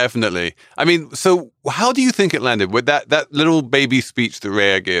 definitely. I mean, so how do you think it landed with that little baby speech that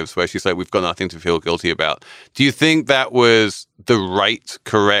Rhea gives, where she's like, "We've got nothing to feel guilty about"? Do you think that was the right,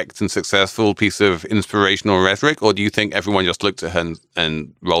 correct, and successful piece of inspirational rhetoric, or do you think everyone just looked at her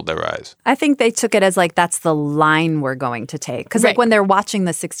and rolled their eyes? I think they took it as like that's the line we're going to take because like when they're watching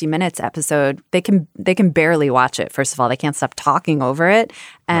the 60 Minutes episode, they can barely watch it. First of all, they can't stop talking over it,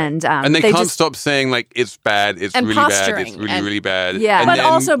 and they can't stop saying like it's bad, it's and really bad, posturing, it's really really bad. Yeah, and but then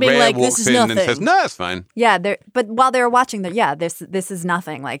also being Rhea like, walks "This is in nothing." and says, "No, it's fine." Yeah, but while they were watching this is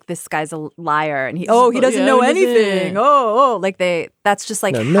nothing. Like this guy's a liar, and he doesn't know anything. Like that's just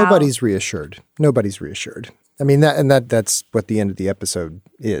like nobody's reassured. Nobody's reassured. I mean that's what the end of the episode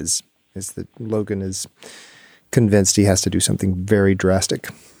is that Logan is convinced he has to do something very drastic.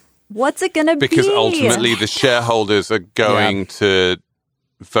 What's it going to be? Because ultimately the shareholders are going to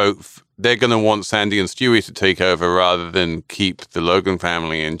vote. They're going to want Sandy and Stewie to take over rather than keep the Logan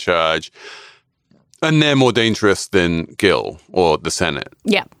family in charge. And they're more dangerous than Gil or the Senate.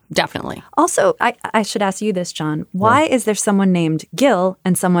 Yeah, definitely. Also, I should ask you this, John. Why is there someone named Gil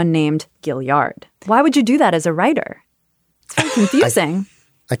and someone named Gilliard? Why would you do that as a writer? It's very confusing.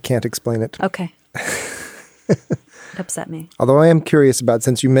 I can't explain it. Okay. It upset me. Although I am curious about,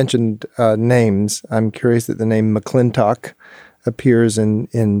 since you mentioned names, I'm curious that the name McClintock appears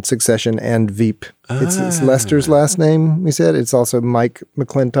in Succession and Veep. It's Lester's last name, we said. It's also Mike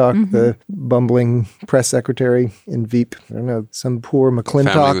McClintock, the bumbling press secretary in Veep. I don't know, some poor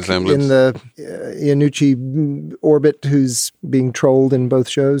McClintock in the Iannucci orbit who's being trolled in both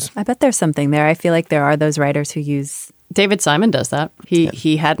shows. I bet there's something there. I feel like there are those writers who use... David Simon does that.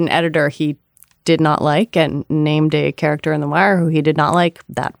 He had an editor he did not like and named a character in The Wire who he did not like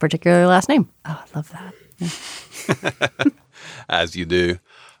that particular last name. Oh, I love that. Yeah. As you do.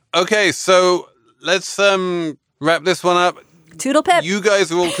 Okay, so let's wrap this one up. Toodle pip. You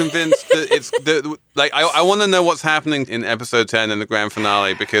guys are all convinced that it's I want to know what's happening in episode 10 in the grand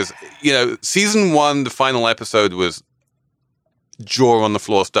finale because, season 1, the final episode was jaw on the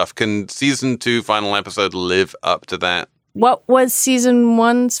floor stuff. Can season 2 final episode live up to that? What was season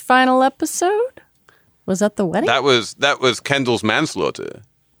 1's final episode? Was that the wedding? That was Kendall's manslaughter.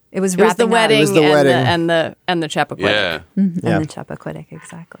 It was the wedding, It was the wedding. and the Chappaquiddick. Yeah. And the Chappaquiddick,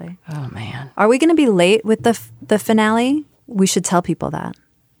 exactly. Oh man. Are we going to be late with the finale? We should tell people that.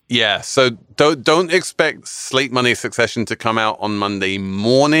 Yeah, so don't expect Slate Money Succession to come out on Monday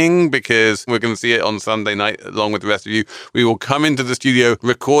morning because we're going to see it on Sunday night along with the rest of you. We will come into the studio,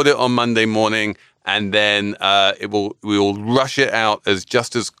 record it on Monday morning, and then we will rush it out as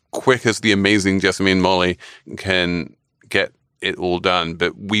quick as the amazing Jessamine Molly can get it all done.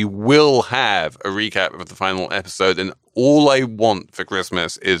 But we will have a recap of the final episode. And all I want for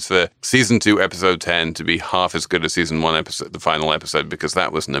Christmas is for season 2, episode 10 to be half as good as season 1 episode, the final episode, because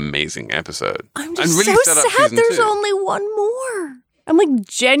that was an amazing episode. I'm just really so set up sad season there's 2. only one more. I'm like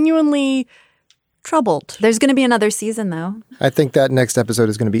genuinely troubled. There's going to be another season, though. I think that next episode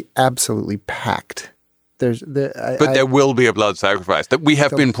is going to be absolutely packed. But there will be a blood sacrifice. That we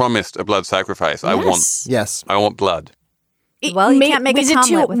have been promised a blood sacrifice. Yes. I want blood. Well, you can't make a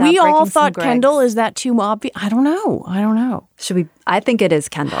tomlet without We all breaking some thought Greggs. Kendall. Is that too obvious? I don't know. Should we? I think it is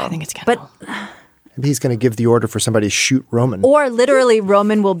Kendall. I think it's Kendall. But He's going to give the order for somebody to shoot Roman. or literally,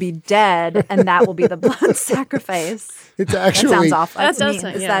 Roman will be dead, and that will be the blood sacrifice. It's actually that sounds awful. That That's does mean.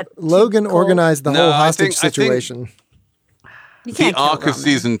 sound- Is yeah. that Logan organized the No, whole I hostage think- situation. you The can't kill arc of Roman.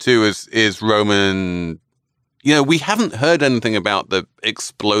 season 2 is Roman. You know, we haven't heard anything about the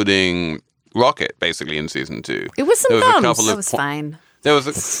exploding rocket, basically, in season 2. It was some There thumbs. a couple That of was fine. There was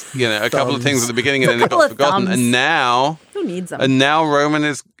a couple of things at the beginning, and then it couple got of forgotten. thumbs. And now, Who needs them? Roman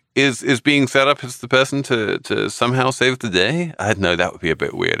is being set up as the person to somehow save the day. I know that would be a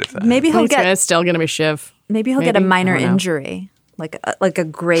bit weird if that. Maybe he'll get. It's still going to be Shiv. Maybe he'll get a Maybe? minor I don't know. injury, like a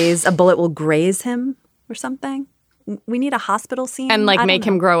graze. A bullet will graze him or something. We need a hospital scene And like make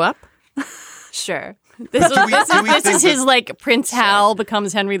him grow up. Sure. This Do we is think his that- like Prince Hal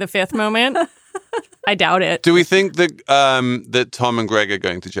becomes Henry V moment. I doubt it. Do we think that that Tom and Greg are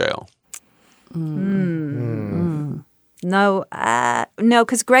going to jail? No,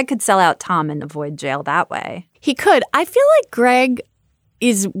 because Greg could sell out Tom and avoid jail that way. He could. I feel like Greg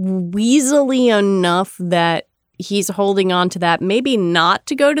is weaselly enough that he's holding on to that. Maybe not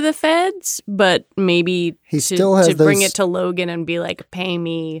to go to the feds, but maybe still has to bring those- it to Logan and be like, pay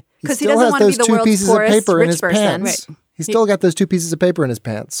me. Because he still doesn't has want to be those the 2 world's pieces of poorest paper in rich his person. pants. He's still got those 2 pieces of paper in his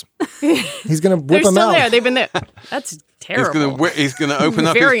pants. He's going to They're whip them still out. there. They've been there. That's terrible. He's gonna open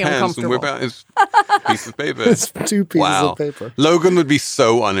up his Very pants and whip uncomfortable. out his piece of paper. It's 2 pieces Wow. of paper. Logan would be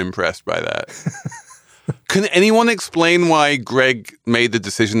so unimpressed by that. Can anyone explain why Greg made the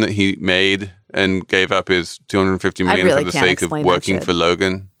decision that he made and gave up his $250 million really for the can't sake of explain that working shit. for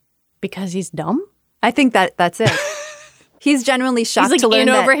Logan? Because he's dumb? I think that's it. He's genuinely shocked He's like to learn in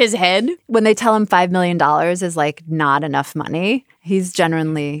that over his head. when they tell him $5 million is like not enough money. He's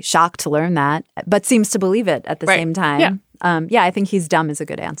genuinely shocked to learn that, but seems to believe it at the Right. same time. Yeah, I think he's dumb is a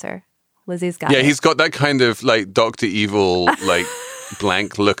good anser. Lizzie's got it. He's got that kind of like Dr. Evil, like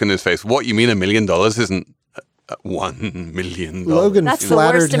blank look in his face. What, you mean $1 million isn't $1 million? Logan That's the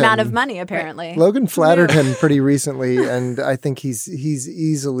flattered worst amount him. of money, apparently. Logan flattered him pretty recently, and I think he's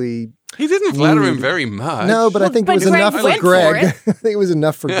easily. He didn't flatter him wooed. very much. No, but I think it but was Greg enough for went for Greg. it. I think it was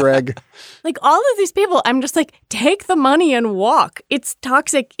enough for Greg. Like all of these people, I'm just like, take the money and walk. It's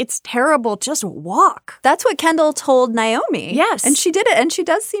toxic. It's terrible. Just walk. That's what Kendall told Naomi. Yes. And she did it, and she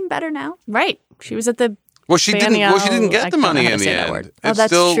does seem better now. Right. She was at the. Well, she didn't get I the don't know money how to in the say that end. word. Oh, It's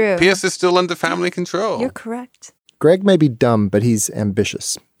that's still, true. Pierce is still under family control. You're correct. Greg may be dumb, but he's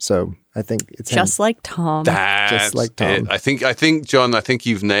ambitious. So I think it's Just like Tom. That's Just like Tom. it. I think, John, I think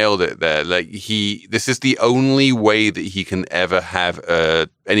you've nailed it there. Like this is the only way that he can ever have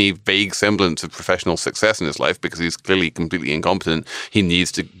any vague semblance of professional success in his life, because he's clearly completely incompetent. He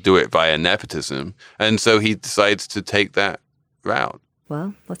needs to do it via nepotism. And so he decides to take that route.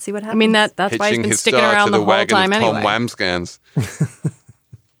 Well, let's see what happens. I mean, that's why he's Hitching been his sticking star around to the the whole wagon time of Tom anyway. Wamsgans.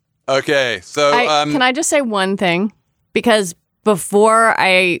 Okay, so Can I just say one thing? Because before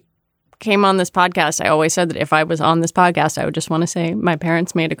I came on this podcast, I always said that if I was on this podcast, I would just want to say my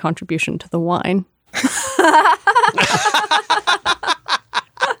parents made a contribution to the wine.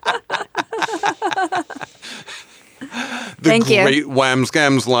 Thank you. great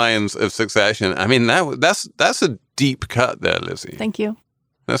Whamsgams lines of Succession. I mean, that's a deep cut there, Lizzie. Thank you.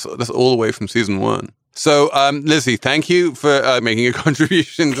 That's all the way from season 1. So, Lizzie, thank you for making a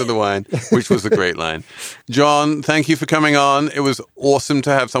contribution to the wine, which was a great line. John, thank you for coming on. It was awesome to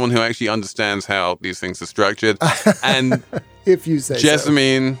have someone who actually understands how these things are structured. And if you say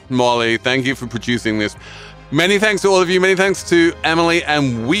Jessamine, Molly, thank you for producing this. Many thanks to all of you. Many thanks to Emily.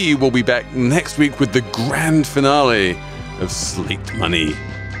 And we will be back next week with the grand finale of Slate Money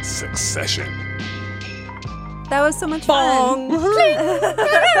Succession. That was so much fun.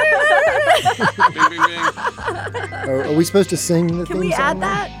 Are we supposed to sing the Can theme we song? add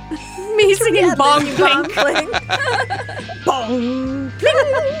that? Me singing bong Bong clink. clink. Bong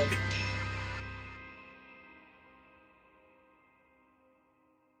clink.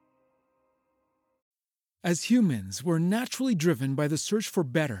 As humans, we're naturally driven by the search for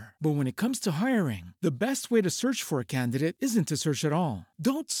better. But when it comes to hiring, the best way to search for a candidate isn't to search at all.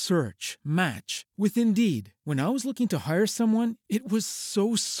 Don't search, match with Indeed. When I was looking to hire someone, it was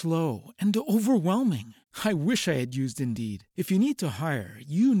so slow and overwhelming. I wish I had used Indeed. If you need to hire,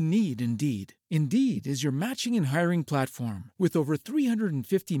 you need Indeed. Indeed is your matching and hiring platform with over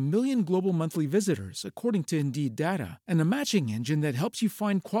 350 million global monthly visitors, according to Indeed data, and a matching engine that helps you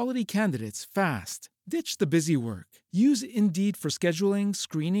find quality candidates fast. Ditch the busy work. Use Indeed for scheduling,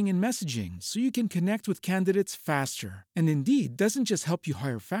 screening, and messaging so you can connect with candidates faster. And Indeed doesn't just help you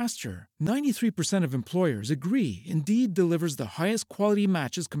hire faster. 93% of employers agree Indeed delivers the highest quality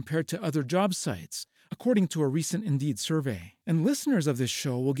matches compared to other job sites, according to a recent Indeed survey. And listeners of this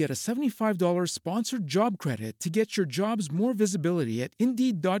show will get a $75 sponsored job credit to get your jobs more visibility at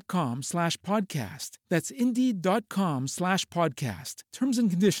Indeed.com/podcast. That's Indeed.com/podcast. Terms and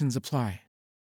conditions apply.